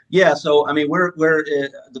 So I mean, we're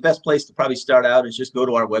the best place to probably start out is just go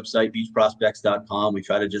to our website, beachprospects.com. We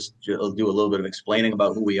try to just do a little bit of explaining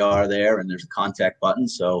about who we are there, and there's a contact button.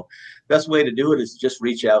 So best way to do it is just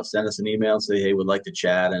reach out, send us an email, and say, hey, we'd like to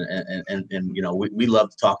chat. And we love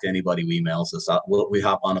to talk to anybody who emails us. We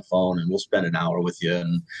hop on the phone and we'll spend an hour with you.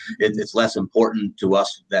 And it's less important to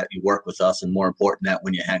us that you work with us, and more important that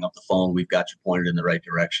when you hang up the phone, we've got you pointed in the right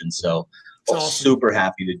direction. So awesome. Super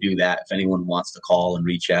happy to do that. If anyone wants to call and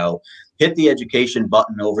reach out, hit the education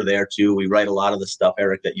button over there too. We write a lot of the stuff,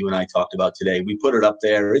 Eric, that you and I talked about today. We put it up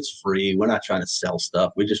there. It's free. We're not trying to sell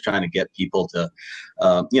stuff. We're just trying to get people to,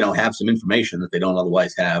 have some information that they don't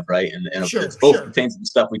otherwise have, right? And it both pertains to the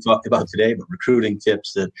stuff we talked about today, but recruiting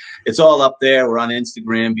tips. It's all up there. We're on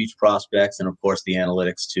Instagram, Beach Prospects, and of course the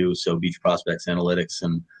analytics too. So Beach Prospects Analytics,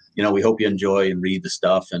 and we hope you enjoy and read the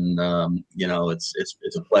stuff, and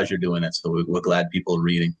it's a pleasure doing it. So we're glad people are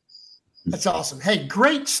reading. That's awesome. Hey,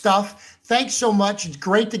 great stuff. Thanks so much. It's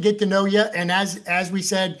great to get to know you. And as we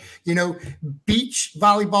said, beach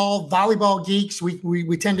volleyball geeks,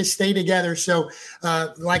 we tend to stay together. So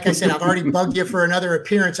like I said, I've already bugged you for another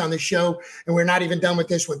appearance on the show, and we're not even done with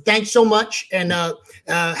this one. Thanks so much. And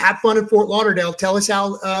have fun in Fort Lauderdale. Tell us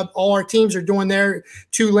how all our teams are doing there.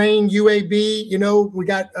 Tulane, UAB, we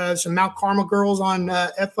got some Mount Carmel girls on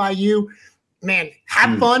FIU. Man,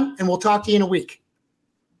 have fun, and we'll talk to you in a week.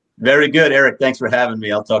 Very good, Eric. Thanks for having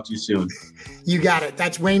me. I'll talk to you soon. You got it.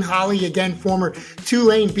 That's Wayne Holly, again, former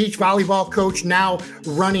Tulane beach volleyball coach, now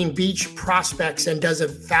running Beach Prospects, and does a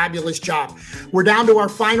fabulous job. We're down to our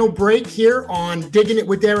final break here on Digging It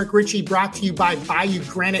with Eric Richey, brought to you by Bayou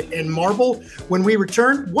Granite and Marble. When we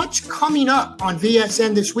return, what's coming up on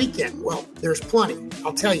VSN this weekend? Well, there's plenty.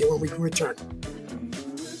 I'll tell you when we return.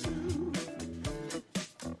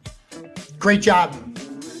 Great job.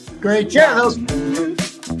 Great job.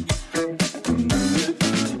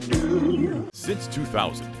 Since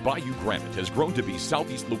 2000, Bayou Granite has grown to be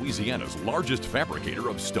Southeast Louisiana's largest fabricator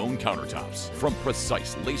of stone countertops. From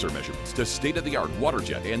precise laser measurements to state-of-the-art water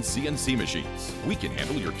jet and CNC machines, we can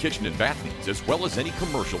handle your kitchen and bath needs as well as any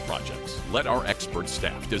commercial projects. Let our expert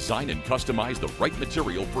staff design and customize the right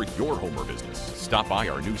material for your home or business. Stop by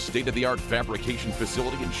our new state-of-the-art fabrication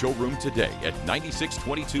facility and showroom today at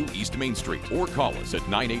 9622 East Main Street, or call us at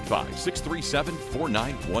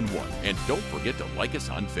 985-637-4911. And don't forget to like us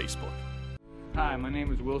on Facebook. Hi, my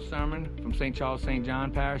name is Will Sermon from St. Charles St. John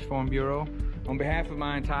Parish Farm Bureau. On behalf of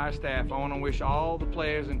my entire staff, I want to wish all the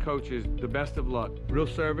players and coaches the best of luck. Real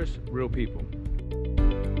service, real people.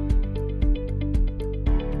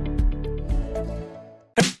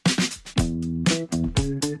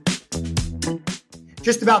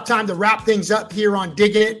 Just about time to wrap things up here on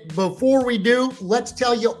Diggin' It. Before we do, let's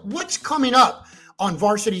tell you what's coming up on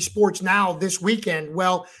Varsity Sports Now this weekend.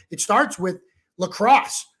 Well, it starts with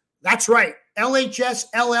lacrosse. That's right.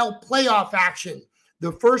 LHSLL playoff action.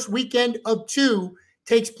 The first weekend of 2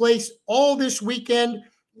 takes place all this weekend.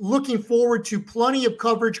 Looking forward to plenty of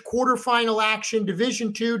coverage, quarterfinal action,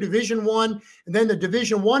 Division II, Division I, and then the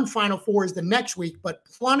Division I Final Four is the next week. But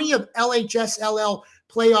plenty of LHSLL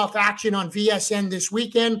playoff action on VSN this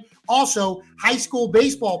weekend. Also, high school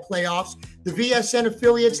baseball playoffs. The VSN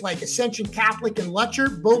affiliates like Ascension Catholic and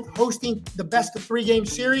Lutcher, both hosting the best-of-3 game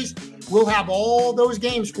series. We'll have all those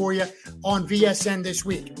games for you on VSN this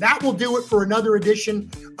week. That will do it for another edition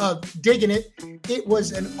of Diggin' It. It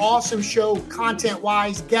was an awesome show,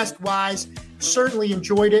 content-wise, guest-wise. Certainly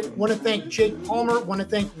enjoyed it. Want to thank Jake Palmer. Want to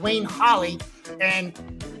thank Wayne Holly. And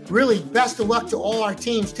really, best of luck to all our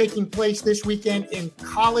teams taking place this weekend in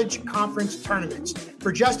college conference tournaments.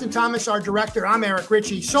 For Justin Thomas, our director, I'm Eric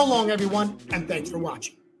Richey. So long, everyone, and thanks for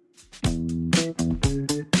watching.